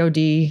 in the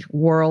DoD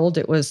world.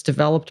 It was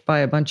developed by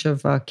a bunch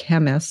of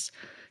chemists.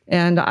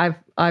 And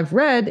I've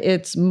read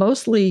it's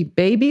mostly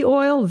baby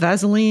oil,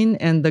 Vaseline,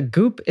 and the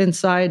goop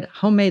inside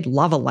homemade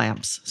lava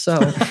lamps. So,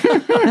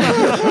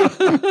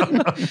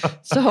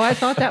 so I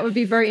thought that would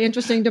be very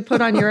interesting to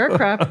put on your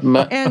aircraft.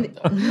 And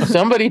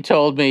somebody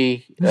told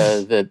me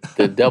that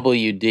the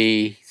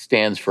WD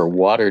stands for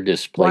water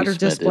displacement. Water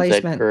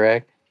displacement. Is that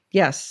correct?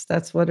 Yes,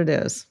 that's what it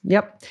is.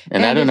 Yep.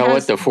 And I don't know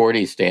what the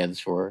 40 stands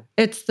for.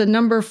 It's the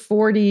number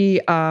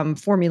 40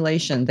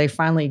 formulation. They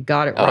finally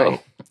got it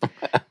right.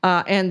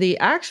 And the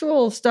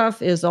actual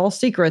stuff is all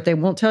secret. They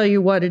won't tell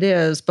you what it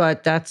is,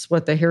 but that's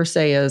what the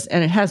hearsay is.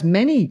 And it has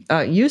many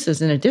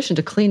uses in addition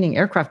to cleaning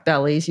aircraft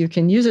bellies. You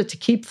can use it to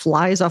keep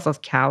flies off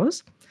of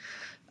cows.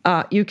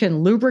 You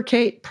can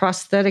lubricate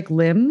prosthetic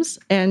limbs,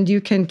 and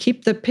you can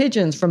keep the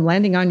pigeons from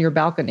landing on your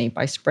balcony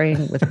by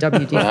spraying with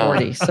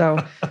WD-40. So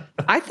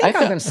I think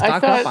I'm going to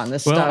stock up on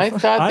this stuff. I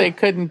thought they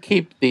couldn't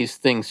keep these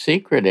things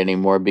secret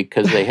anymore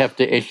because they have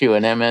to issue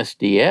an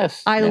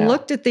MSDS. I now.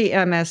 looked at the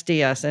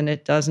MSDS, and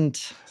it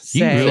doesn't say.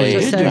 You really it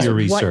just did do says your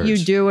what you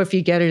research. do if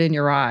you get it in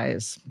your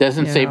eyes.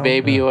 Doesn't you say know.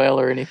 baby oil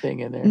or anything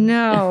in there.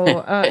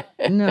 No,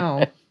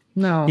 no.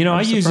 You know, I'm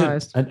I use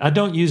surprised. it. I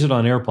don't use it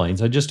on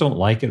airplanes. I just don't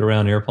like it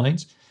around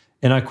airplanes.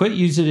 And I quit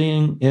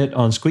using it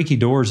on squeaky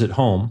doors at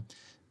home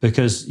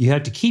because you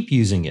have to keep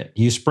using it.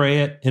 You spray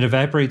it, it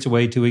evaporates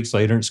away 2 weeks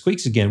later, and it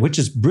squeaks again, which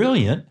is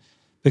brilliant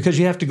because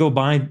you have to go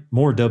buy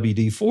more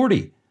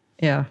WD-40.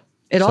 Yeah.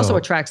 It also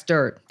attracts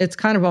dirt. It's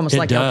kind of almost It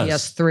like does.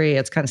 LPS3.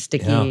 It's kind of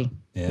sticky.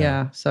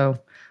 Yeah. So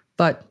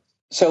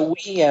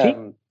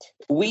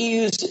we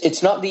use,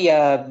 it's not the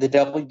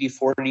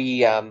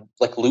WD-40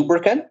 like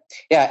lubricant.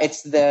 Yeah,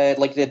 it's the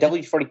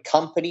WD-40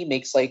 company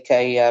makes like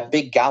a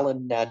big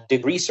gallon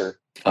degreaser.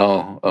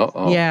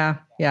 Oh. Yeah.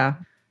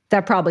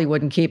 That probably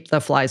wouldn't keep the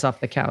flies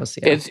off the cows.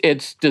 Yeah.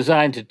 It's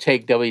designed to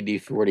take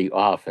WD-40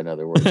 off. In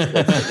other words,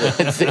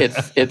 it's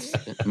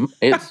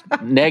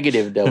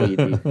negative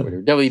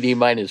WD-40, WD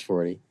minus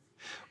 40.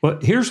 Well,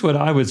 here's what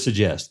I would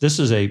suggest. This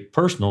is a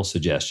personal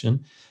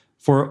suggestion.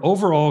 For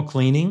overall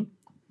cleaning,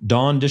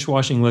 Dawn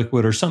dishwashing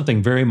liquid or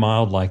something very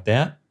mild like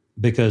that,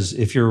 because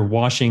if you're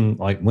washing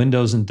like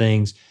windows and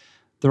things,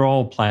 they're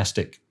all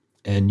plastic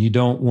and you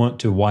don't want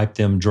to wipe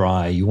them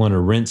dry. You want to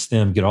rinse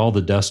them, get all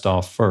the dust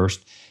off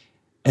first.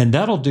 And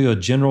that'll do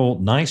a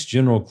nice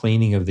general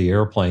cleaning of the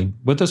airplane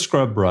with a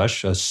scrub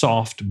brush, a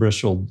soft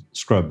bristled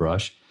scrub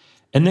brush,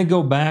 and then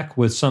go back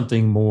with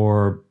something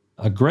more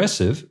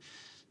aggressive,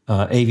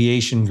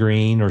 aviation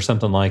green or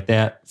something like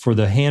that for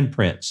the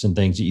handprints and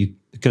things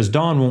because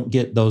Dawn won't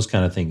get those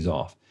kind of things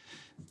off.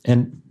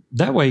 And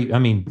that way, I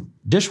mean,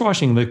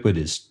 dishwashing liquid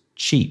is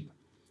cheap.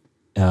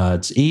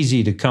 It's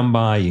easy to come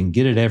by. You can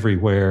get it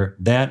everywhere.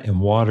 That and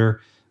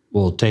water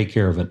will take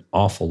care of an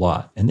awful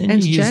lot. And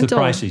then you use the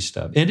pricey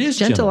stuff. It is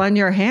gentle on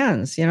your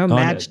hands.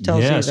 Madge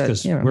tells you that. Yes,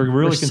 because we're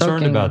really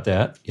concerned about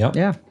that. Yep.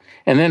 Yeah.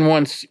 And then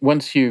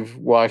once you've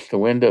washed the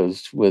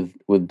windows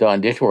with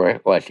Dawn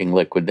dishwashing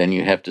liquid, then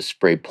you have to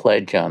spray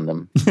Pledge on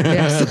them.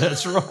 Yes.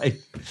 That's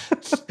right.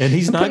 And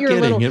he's not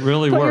kidding. It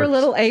really works. Put your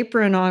little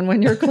apron on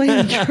when you're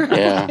cleaning.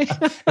 Yeah.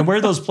 And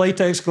wear those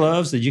Playtex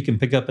gloves that you can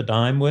pick up a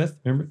dime with.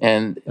 Remember?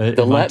 And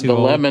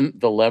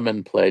the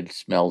lemon Pledge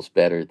smells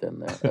better than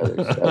the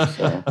other stuff.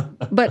 So.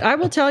 But I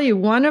will tell you,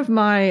 one of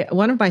my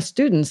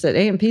students at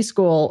A&P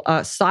school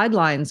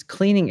sidelines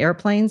cleaning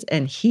airplanes,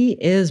 and he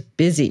is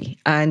busy,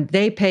 and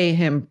they pay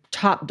him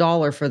top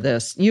dollar for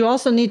this. You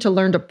also need to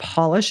learn to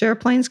polish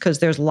airplanes because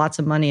there's lots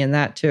of money in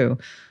that too.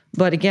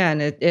 But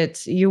again,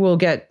 you'll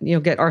get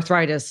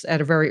arthritis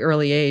at a very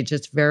early age.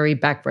 It's very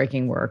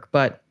backbreaking work,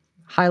 but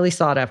highly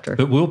sought after.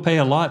 But we'll pay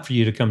a lot for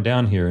you to come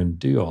down here and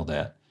do all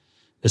that,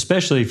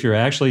 especially if you're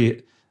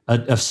actually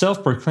a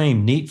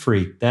self-proclaimed neat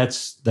freak.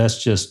 That's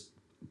just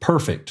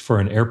perfect for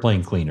an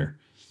airplane cleaner.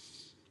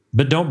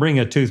 But don't bring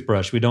a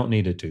toothbrush. We don't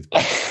need a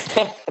toothbrush.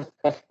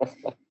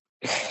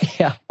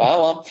 Yeah.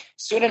 Well,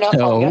 soon enough,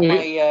 I'll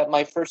get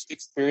my first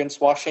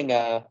experience washing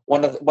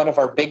one of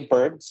our big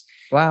birds.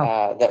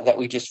 Wow. That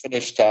we just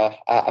finished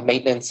a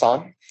maintenance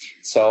on.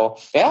 So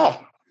yeah.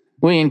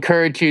 We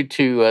encourage you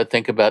to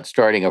think about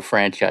starting a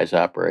franchise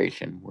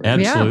operation.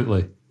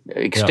 Absolutely.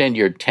 Extend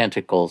your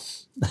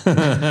tentacles.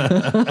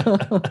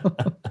 Well,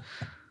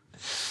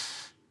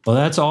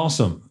 that's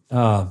awesome.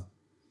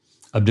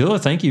 Abdullah,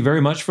 thank you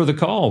very much for the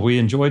call. We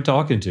enjoyed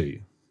talking to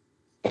you.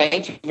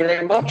 Thank you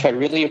very much. I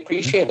really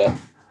appreciate it.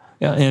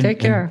 Yeah, and take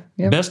care.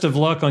 Yep. Best of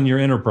luck on your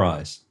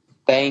enterprise.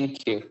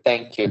 Thank you.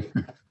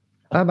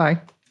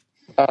 Bye-bye.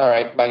 All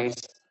right. Bye.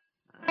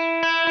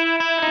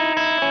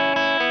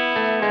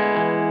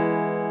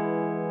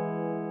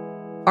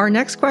 Our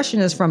next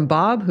question is from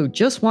Bob, who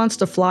just wants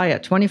to fly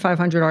at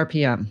 2,500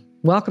 RPM.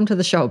 Welcome to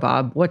the show,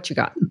 Bob. What you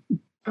got?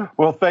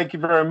 Well, thank you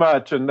very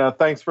much. And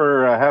thanks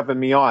for having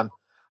me on.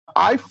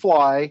 I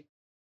fly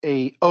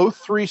a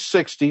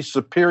 0360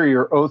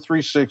 Superior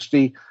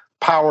 0360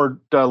 powered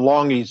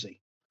Long Easy.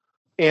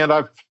 And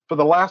for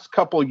the last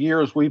couple of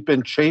years, we've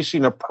been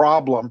chasing a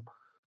problem.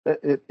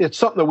 It's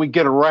something that we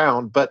get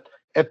around, but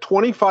at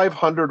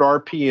 2,500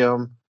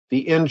 RPM,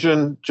 the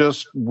engine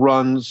just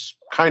runs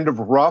kind of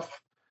rough.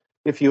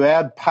 If you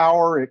add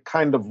power, it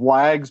kind of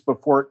lags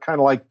before it kind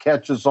of like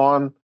catches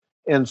on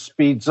and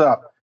speeds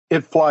up.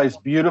 It flies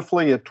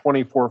beautifully at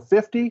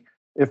 2,450.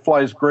 It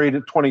flies great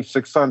at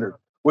 2,600,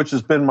 which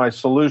has been my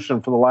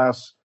solution for the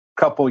last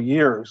couple of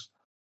years.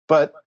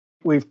 But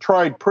we've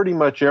tried pretty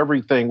much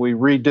everything. We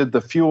redid the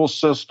fuel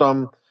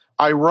system.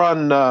 I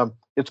run,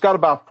 it's got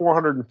about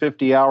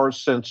 450 hours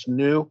since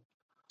new.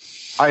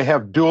 I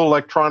have dual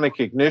electronic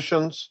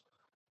ignitions.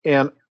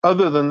 And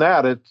other than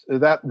that, it's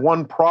that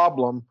one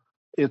problem,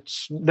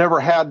 it's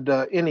never had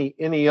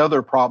any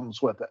other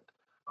problems with it.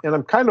 And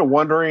I'm kind of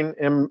wondering,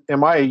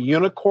 am I a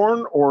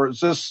unicorn, or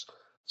is this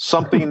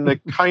something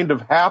that kind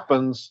of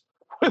happens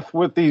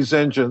with these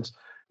engines?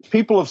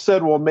 people have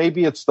said, well,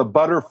 maybe it's the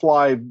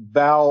butterfly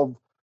valve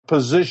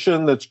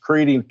position that's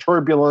creating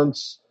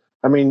turbulence.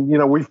 I mean,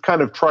 we've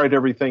kind of tried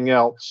everything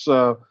else.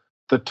 The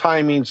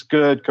timing's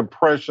good,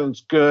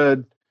 compression's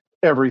good,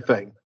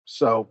 everything.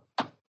 So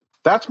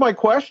that's my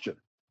question.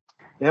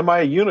 Am I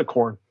a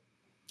unicorn?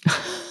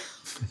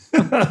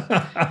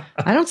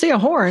 I don't see a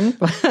horn.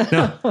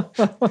 No,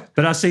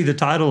 but I see the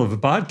title of a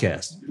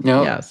podcast.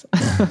 No, Yes.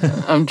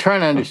 I'm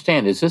trying to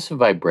understand. Is this a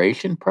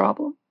vibration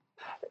problem?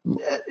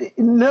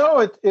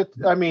 No,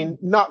 I mean,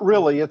 not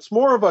really. It's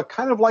more of a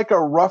kind of like a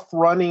rough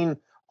running,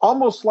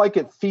 almost like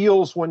it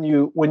feels when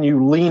you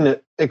lean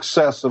it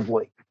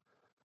excessively,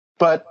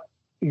 but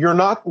you're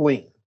not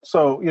lean.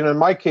 So, in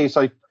my case,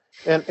 I'm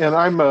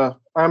a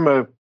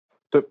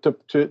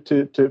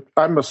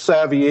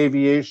Savvy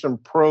Aviation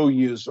Pro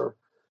user.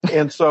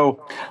 And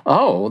so,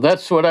 Oh,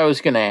 that's what I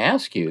was going to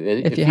ask you.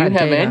 If you have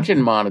data.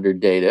 engine monitor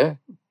data,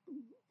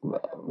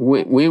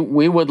 we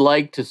would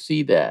like to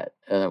see that,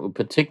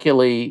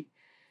 particularly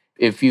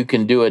if you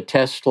can do a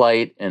test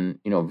flight and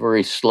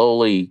very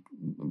slowly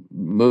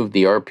move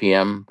the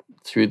RPM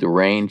through the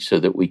range so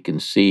that we can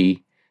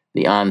see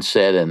the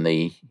onset and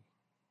the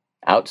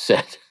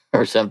outset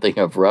or something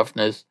of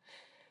roughness.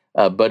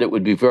 But it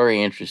would be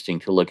very interesting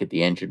to look at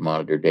the engine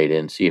monitor data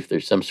and see if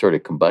there's some sort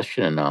of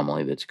combustion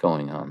anomaly that's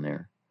going on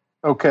there.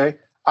 okay,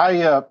 I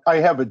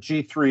have a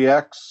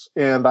G3X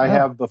and I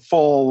have the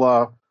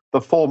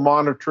full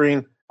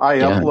monitoring. I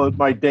upload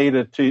my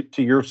data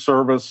to your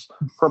service.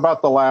 For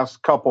about the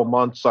last couple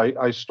months,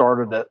 I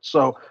started it.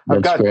 So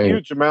I've got great.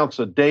 huge amounts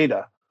of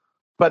data,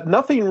 but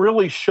nothing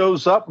really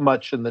shows up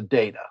much in the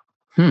data.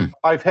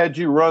 I've had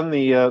you run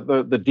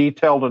the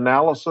detailed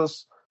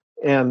analysis,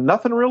 and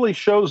nothing really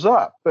shows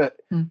up. But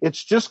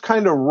it's just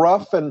kind of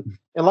rough, and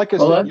like I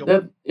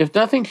said, if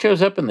nothing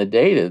shows up in the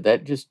data,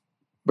 that just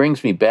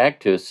brings me back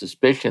to a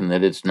suspicion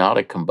that it's not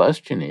a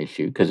combustion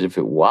issue. Because if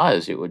it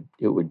was, it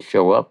would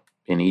show up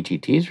in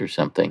EGTs or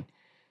something.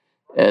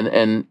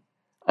 And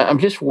I'm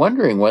just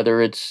wondering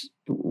whether it's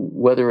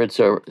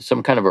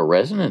some kind of a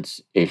resonance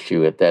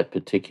issue at that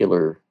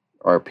particular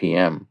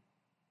RPM.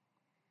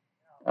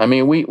 I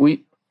mean,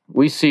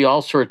 we see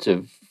all sorts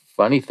of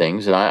funny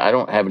things, and I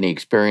don't have any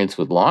experience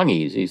with long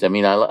easies. I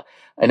mean, I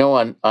know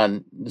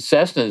on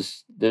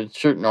Cessnas there's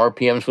certain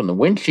RPMs when the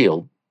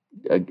windshield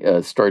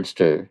starts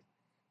to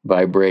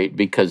vibrate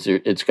because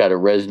it's got a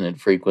resonant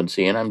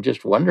frequency, and I'm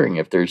just wondering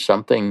if there's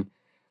something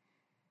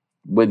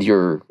with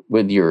your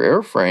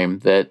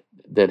airframe that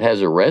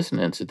has a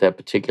resonance at that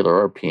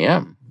particular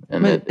RPM.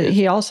 And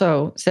he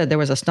also said there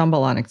was a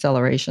stumble on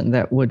acceleration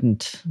that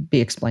wouldn't be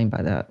explained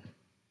by that.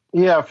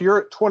 Yeah, if you're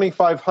at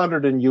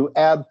 2,500 and you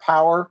add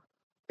power,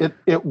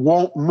 it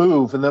won't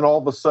move, and then all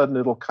of a sudden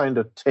it'll kind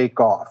of take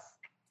off.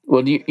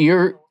 Well,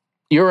 your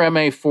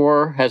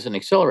MA4 has an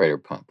accelerator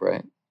pump,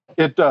 right?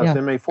 It does. Yeah.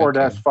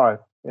 MA4-5.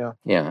 Yeah.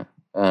 Yeah.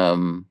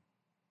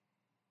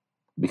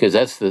 Because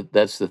that's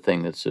the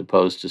thing that's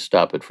supposed to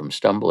stop it from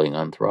stumbling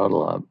on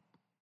throttle up.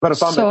 But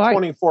if I'm at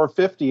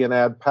 2450 and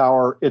add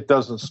power, it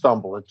doesn't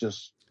stumble. It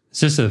just... Is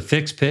this a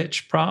fixed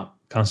pitch prop,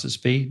 constant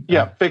speed?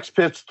 Yeah, fixed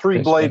pitch,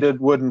 3-bladed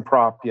wooden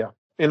prop,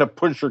 in a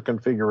pusher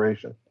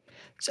configuration.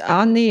 So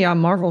on the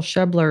Marvel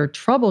Schebler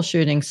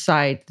troubleshooting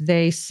site,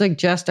 they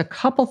suggest a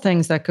couple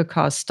things that could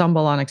cause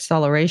stumble on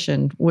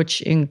acceleration,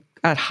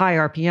 at high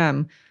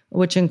RPM,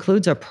 which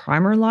includes a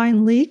primer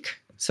line leak.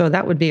 So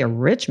that would be a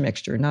rich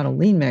mixture, not a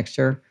lean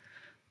mixture.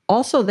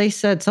 Also, they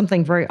said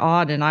something very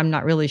odd, and I'm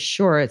not really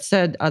sure. It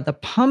said the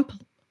pump,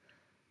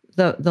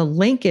 the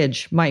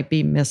linkage might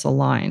be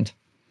misaligned.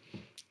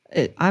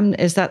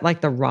 Is that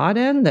like the rod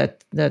end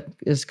that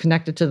is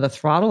connected to the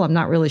throttle? I'm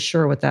not really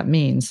sure what that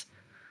means.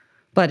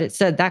 But it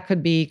said that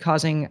could be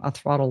causing a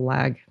throttle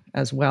lag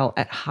as well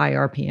at high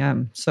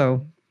RPM.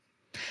 So,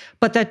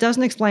 but that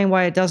doesn't explain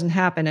why it doesn't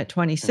happen at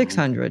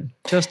 2,600,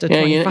 just at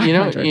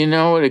 2,500. You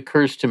know, it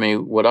occurs to me,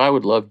 what I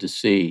would love to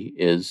see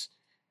is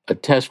a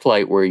test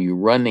flight where you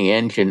run the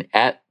engine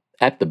at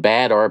the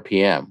bad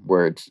RPM,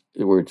 where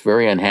it's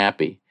very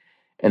unhappy,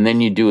 and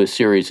then you do a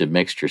series of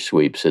mixture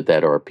sweeps at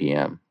that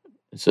RPM,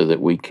 so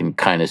that we can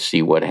kind of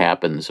see what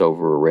happens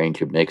over a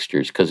range of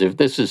mixtures. Because if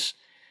this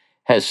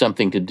has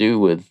something to do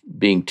with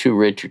being too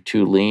rich or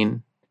too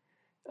lean,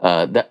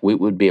 that we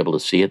would be able to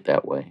see it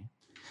that way.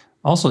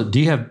 Also, do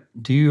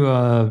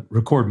you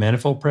record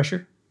manifold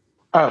pressure?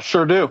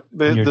 Sure do.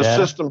 The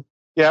system,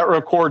 it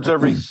records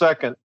every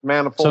second.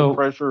 Manifold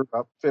pressure,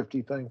 about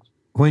 50 things.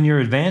 When you're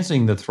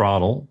advancing the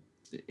throttle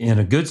in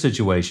a good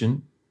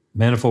situation,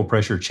 manifold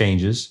pressure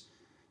changes.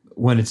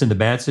 When it's in the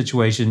bad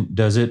situation,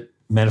 does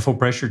manifold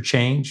pressure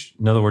change?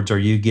 In other words, are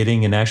you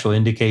getting an actual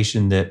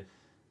indication that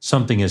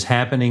something is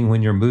happening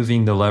when you're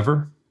moving the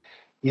lever?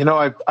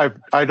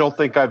 I don't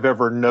think I've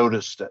ever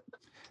noticed it.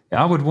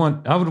 I would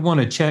want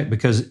to check,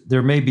 because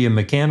there may be a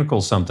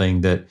mechanical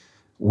something that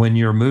when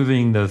you're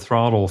moving the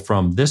throttle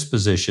from this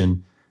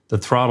position, the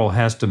throttle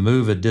has to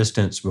move a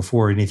distance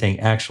before anything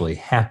actually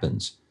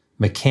happens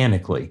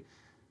mechanically.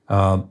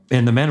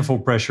 And the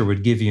manifold pressure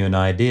would give you an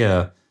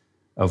idea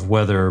of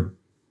whether,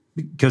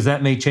 because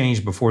that may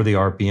change before the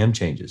RPM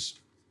changes.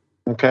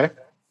 Okay.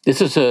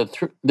 This is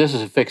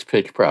a fixed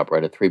pitch prop,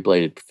 right? A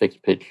 3-bladed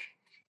fixed pitch.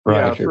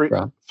 Yeah,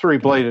 prop.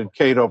 3-bladed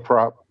Cato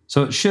prop.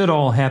 So it should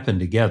all happen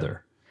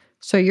together.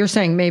 So you're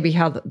saying maybe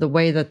how the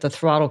way that the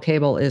throttle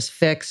cable is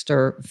fixed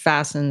or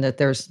fastened, that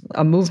there's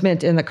a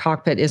movement in the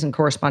cockpit isn't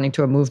corresponding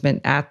to a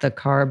movement at the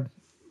carb.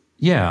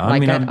 Yeah,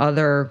 like at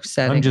other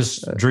settings. I'm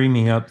just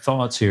dreaming up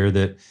thoughts here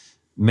that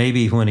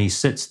maybe when he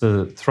sits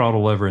the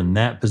throttle lever in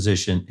that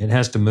position, it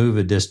has to move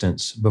a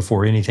distance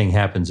before anything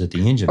happens at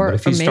the engine. But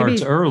if he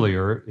starts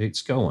earlier,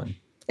 it's going.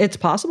 It's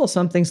possible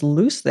something's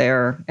loose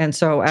there. And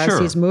so as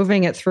he's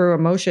moving it through a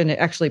motion, it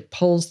actually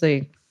pulls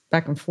the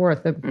back and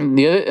forth.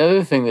 The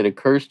other thing that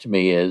occurs to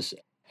me is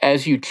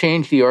as you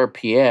change the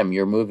RPM,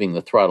 you're moving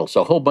the throttle. So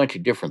a whole bunch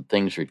of different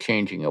things are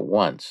changing at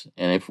once.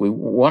 And if we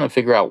want to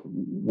figure out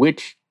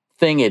which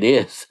thing it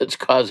is that's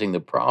causing the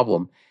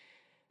problem,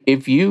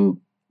 if you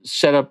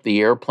set up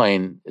the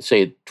airplane,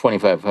 say at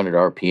 2,500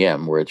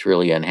 RPM, where it's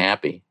really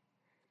unhappy,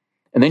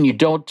 and then you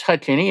don't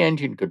touch any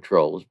engine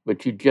controls,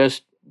 but you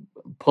just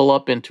pull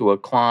up into a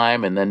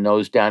climb and then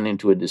nose down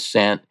into a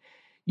descent,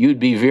 you'd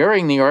be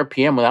varying the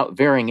RPM without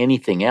varying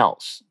anything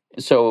else.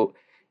 So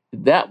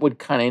that would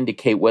kind of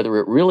indicate whether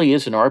it really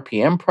is an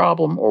RPM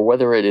problem or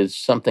whether it is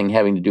something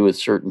having to do with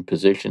certain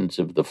positions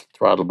of the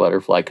throttle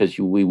butterfly, because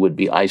we would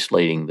be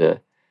isolating the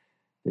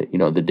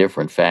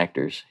different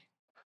factors.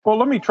 Well,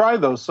 let me try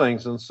those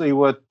things and see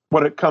what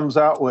it comes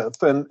out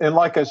with. And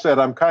like I said,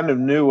 I'm kind of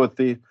new with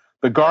the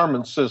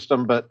Garmin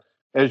system, but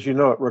as you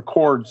know, it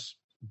records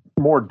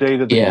more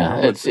data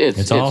than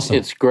it's awesome.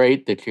 It's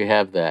great that you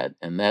have that,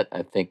 and that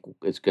I think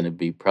is going to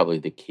be probably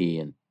the key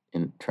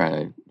in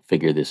trying to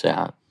figure this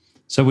out.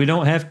 So we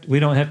don't have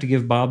to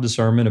give Bob the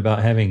sermon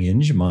about having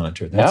engine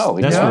monitor.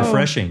 That's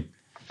refreshing.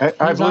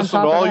 I've listened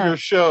to all your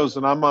shows,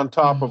 and I'm on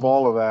top of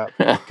all of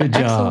that. Good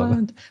job.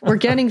 Excellent. We're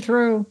getting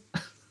through.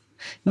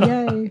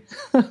 Yay.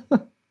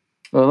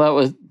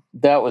 Well,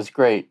 that was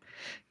great.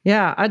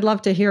 Yeah, I'd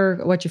love to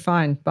hear what you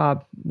find,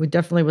 Bob. We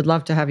definitely would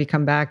love to have you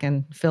come back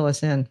and fill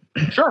us in.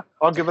 Sure.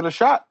 I'll give it a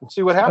shot and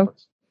see what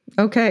happens.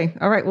 Okay.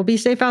 All right. Well, be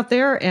safe out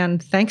there.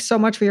 And thanks so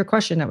much for your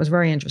question. That was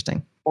very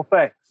interesting. Well,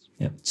 thanks.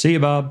 Yeah. See you,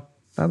 Bob.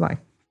 Bye-bye.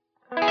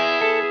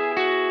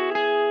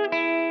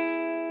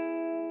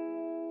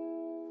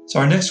 So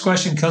our next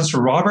question comes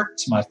from Robert.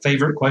 It's my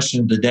favorite question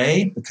of the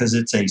day because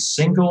it's a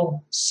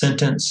single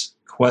sentence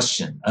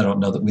question. I don't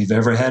know that we've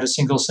ever had a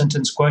single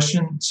sentence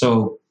question.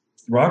 So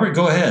Robert,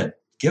 go ahead.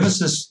 Give us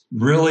this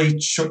really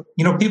short,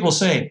 people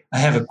say, I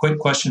have a quick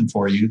question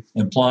for you,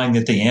 implying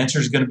that the answer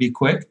is going to be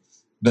quick,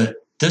 but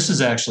this is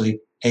actually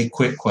a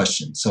quick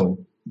question. So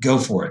go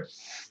for it.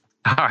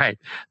 All right.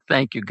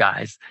 Thank you,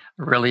 guys.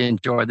 I really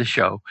enjoy the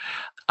show.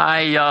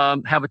 I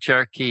have a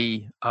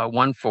Cherokee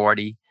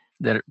 140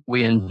 that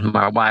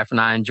my wife and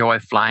I enjoy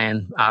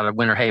flying out of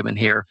Winter Haven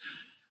here.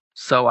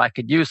 So I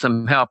could use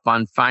some help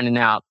on finding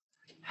out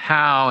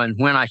how and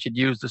when I should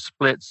use the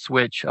split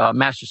switch,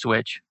 master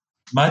switch.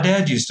 My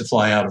dad used to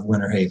fly out of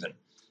Winter Haven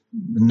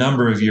a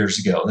number of years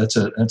ago. That's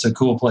a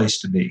cool place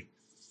to be.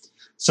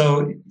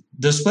 So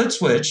the split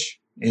switch,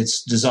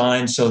 it's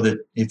designed so that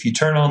if you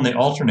turn on the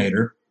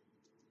alternator,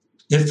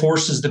 it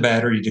forces the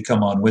battery to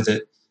come on with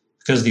it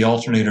because the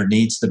alternator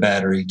needs the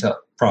battery to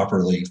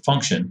properly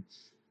function.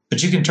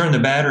 But you can turn the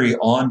battery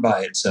on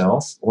by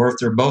itself, or if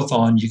they're both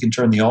on, you can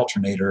turn the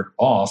alternator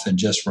off and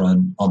just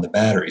run on the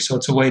battery. So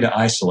it's a way to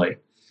isolate.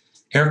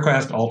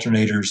 Aircraft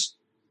alternators,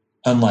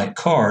 unlike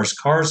cars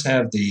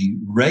have the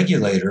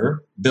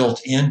regulator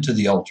built into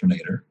the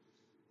alternator,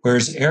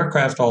 whereas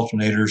aircraft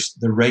alternators,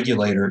 the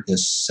regulator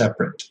is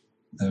separate.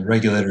 The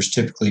regulator is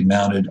typically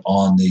mounted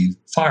on the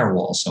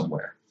firewall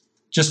somewhere,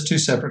 just two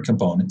separate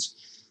components.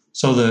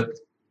 So the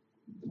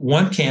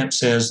one camp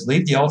says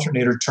leave the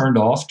alternator turned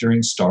off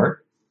during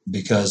start,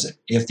 because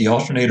if the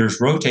alternator is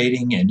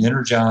rotating and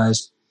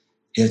energized,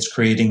 it's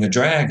creating a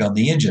drag on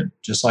the engine,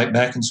 just like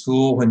back in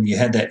school when you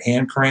had that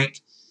hand crank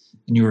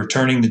and you were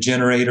turning the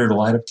generator to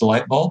light up the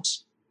light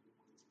bulbs.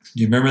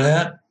 Do you remember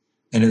that?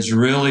 And it's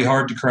really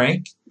hard to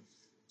crank.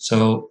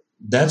 So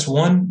that's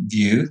one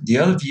view. The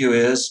other view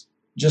is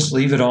just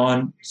leave it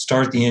on,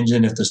 start the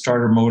engine. If the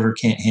starter motor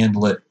can't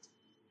handle it,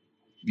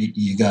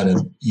 you got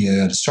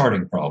a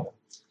starting problem.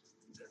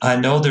 I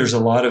know there's a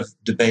lot of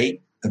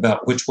debate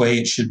about which way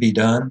it should be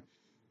done.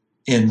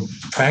 In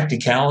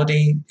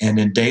practicality and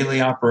in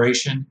daily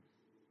operation,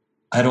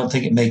 I don't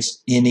think it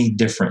makes any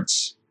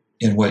difference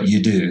in what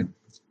you do,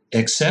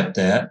 except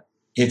that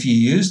if you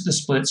use the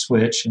split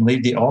switch and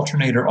leave the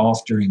alternator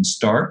off during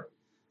start,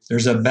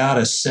 there's about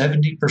a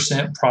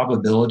 70%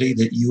 probability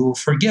that you will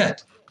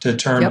forget to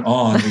turn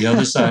on the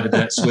other side of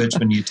that switch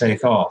when you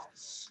take off.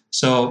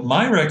 So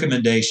my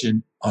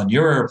recommendation on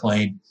your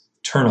airplane,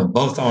 turn them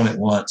both on at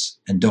once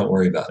and don't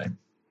worry about it.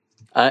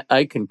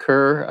 I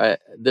concur.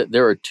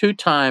 There are two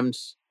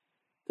times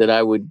that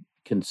I would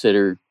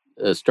consider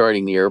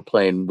starting the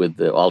airplane with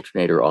the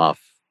alternator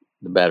off,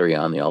 the battery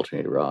on, the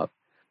alternator off.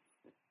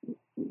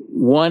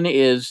 One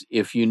is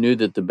if you knew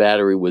that the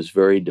battery was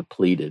very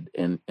depleted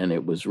and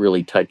it was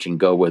really touch and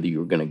go whether you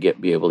were going to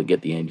be able to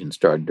get the engine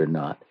started or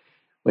not.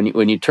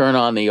 when you turn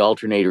on the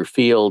alternator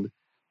field,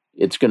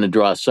 it's going to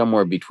draw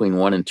somewhere between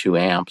 1 and 2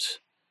 amps,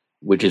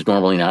 which is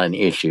normally not an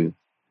issue.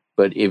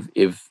 But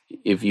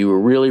if you were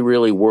really,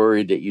 really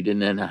worried that you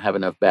didn't have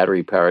enough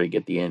battery power to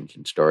get the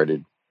engine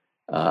started,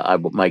 I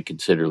might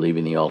consider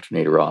leaving the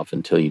alternator off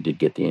until you did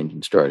get the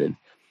engine started.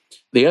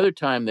 The other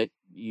time that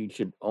you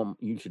should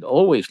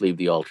always leave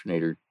the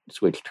alternator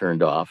switch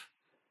turned off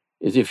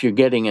is if you're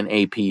getting an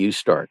APU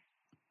start.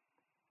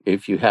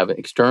 If you have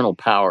external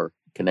power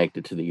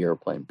connected to the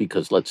airplane,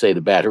 because let's say the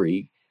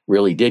battery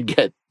really did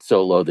get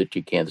so low that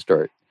you can't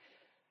start.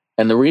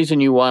 And the reason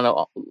you want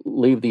to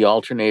leave the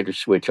alternator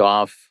switch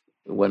off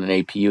when an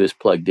APU is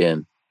plugged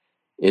in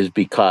is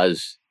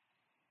because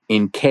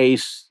in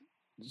case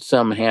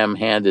some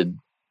ham-handed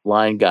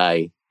line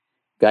guy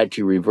got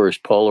you reverse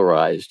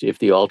polarized, if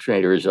the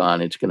alternator is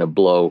on, it's going to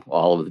blow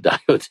all of the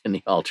diodes in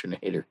the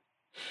alternator.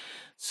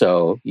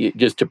 So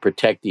just to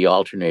protect the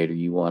alternator,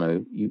 you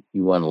want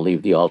to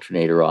leave the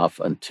alternator off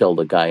until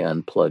the guy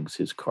unplugs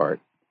his cart.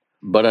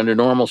 But under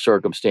normal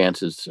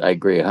circumstances, I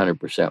agree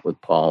 100%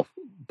 with Paul.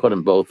 Put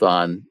them both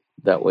on.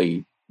 That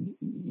way,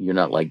 you're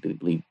not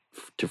likely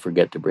to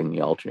forget to bring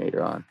the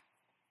alternator on.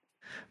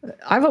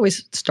 I've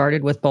always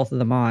started with both of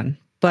them on,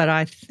 but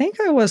I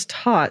think I was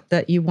taught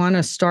that you want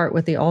to start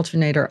with the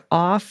alternator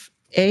off,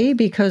 A,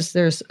 because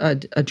there's a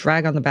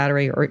drag on the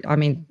battery,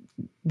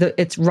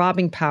 it's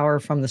robbing power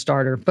from the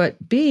starter, but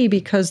B,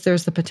 because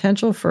there's the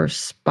potential for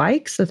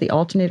spikes that the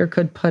alternator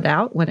could put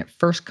out when it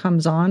first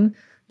comes on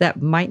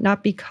that might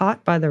not be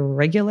caught by the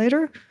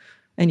regulator,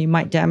 and you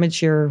might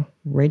damage your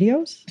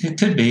radios? It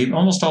could be.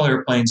 Almost all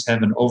airplanes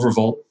have an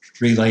overvolt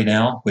relay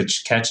now,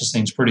 which catches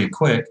things pretty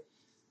quick.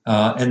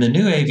 And the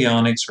new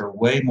avionics are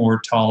way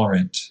more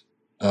tolerant.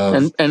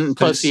 And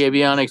plus the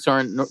avionics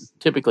aren't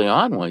typically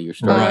on while you're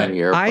starting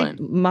the airplane.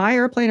 My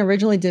airplane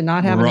originally did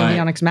not have an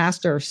avionics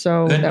master,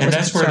 so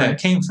that's where that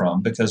came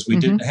from, because we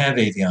didn't have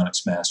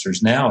avionics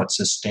masters. Now it's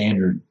a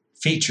standard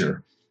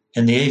feature,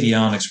 and the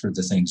avionics were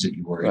the things that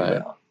you worried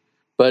about.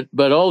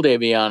 But old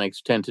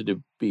avionics tended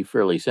to be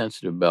fairly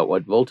sensitive about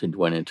what voltage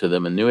went into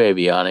them, and new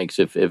avionics,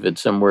 if it's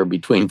somewhere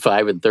between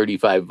 5 and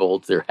 35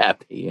 volts, they're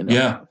happy. You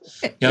know?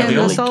 Yeah, they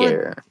only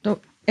care.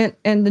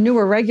 And the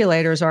newer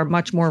regulators are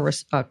much more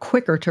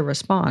quicker to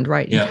respond,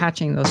 right, in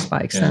catching those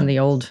spikes than the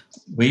old.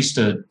 We used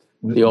to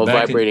the old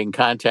vibrating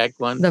contact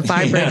one, the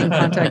vibrating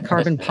contact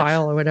carbon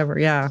pile or whatever.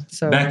 Yeah.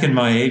 So back in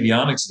my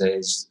avionics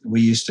days,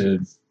 we used to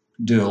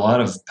do a lot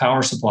of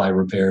power supply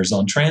repairs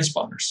on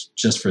transponders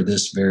just for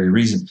this very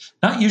reason.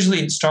 Not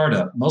usually at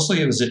startup.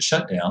 Mostly it was at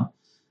shutdown,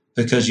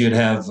 because you'd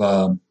have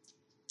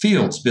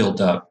fields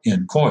built up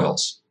in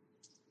coils.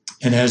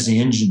 And as the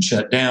engine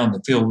shut down,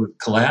 the field would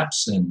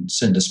collapse and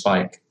send a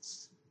spike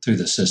through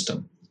the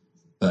system.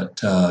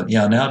 But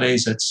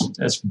nowadays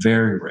that's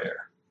very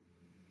rare.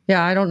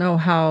 Yeah, I don't know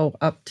how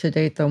up to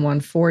date the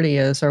 140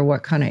 is, or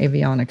what kind of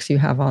avionics you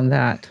have on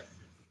that.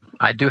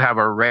 I do have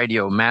a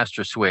radio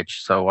master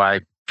switch, so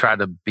I try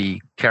to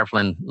be careful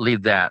and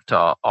leave that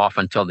off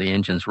until the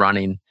engine's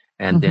running,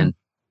 and then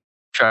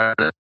shut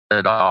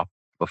it off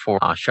before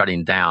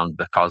shutting down,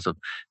 because of,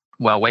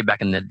 way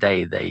back in the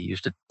day,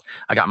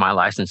 I got my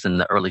license in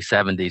the early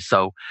 70s,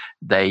 so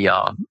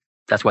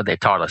that's what they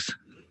taught us.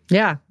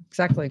 Yeah,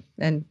 exactly.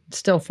 And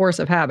still force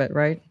of habit,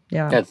 right?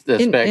 Yeah.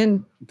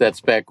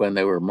 That's back when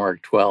they were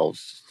Mark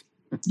 12s.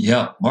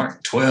 Yeah,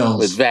 Mark 12s.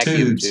 With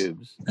vacuum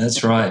tubes.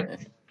 That's right.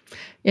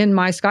 In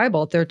my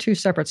Skybolt, there are two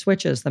separate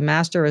switches. The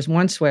master is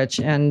one switch,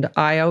 and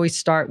I always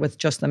start with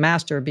just the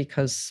master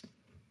because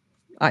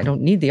I don't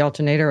need the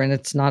alternator and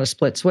it's not a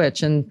split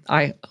switch. And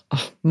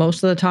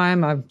most of the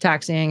time I'm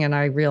taxiing and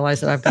I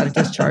realize that I've got to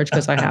discharge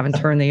because I haven't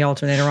turned the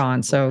alternator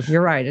on. So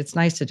you're right. It's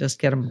nice to just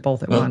get them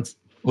both at once.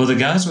 Well, the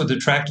guys with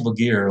retractable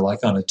gear, like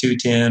on a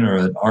 210 or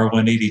an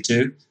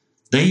R182,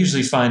 they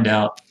usually find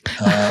out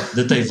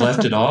that they've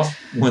left it off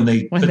when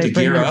they put the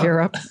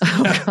gear up.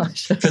 Oh,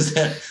 gosh. Because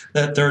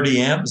that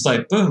 30 amp is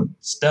like, boom,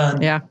 it's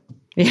done. Yeah.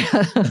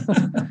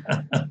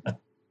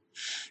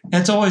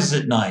 It's always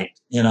at night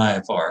in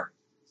IFR.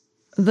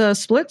 The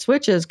split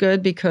switch is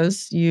good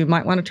because you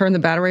might want to turn the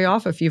battery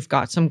off if you've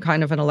got some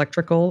kind of an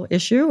electrical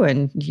issue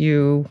and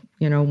you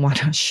want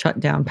to shut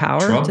down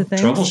power to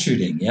things.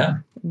 Troubleshooting, yeah.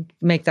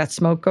 Make that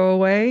smoke go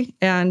away.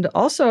 And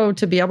also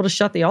to be able to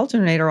shut the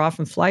alternator off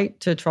in flight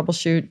to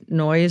troubleshoot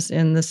noise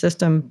in the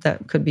system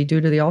that could be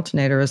due to the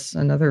alternator is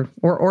another,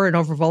 or an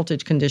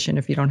overvoltage condition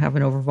if you don't have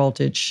an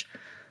overvoltage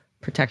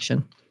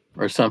protection.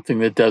 Or something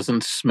that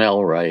doesn't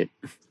smell right.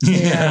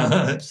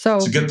 Yeah. So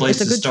it's a good place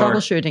to start.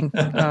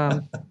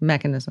 troubleshooting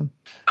mechanism.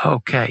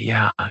 Okay.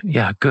 Yeah.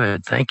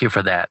 Good. Thank you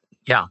for that.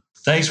 Yeah.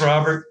 Thanks,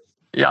 Robert.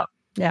 Yeah.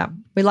 Yeah.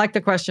 We like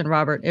the question,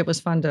 Robert. It was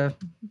fun to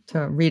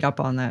read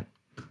up on that.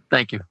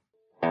 Thank you.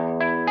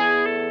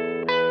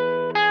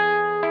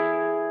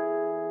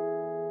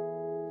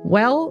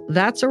 Well,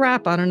 that's a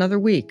wrap on another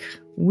week.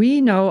 We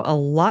know a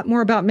lot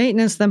more about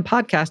maintenance than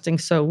podcasting,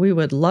 so we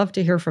would love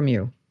to hear from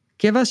you.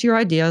 Give us your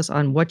ideas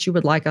on what you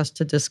would like us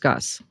to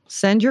discuss.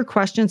 Send your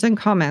questions and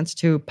comments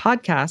to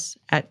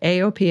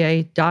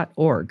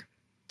podcasts@aopa.org.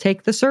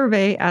 Take the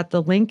survey at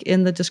the link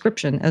in the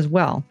description as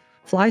well.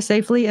 Fly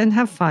safely and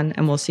have fun,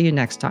 and we'll see you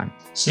next time.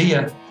 See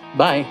ya.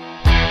 Bye.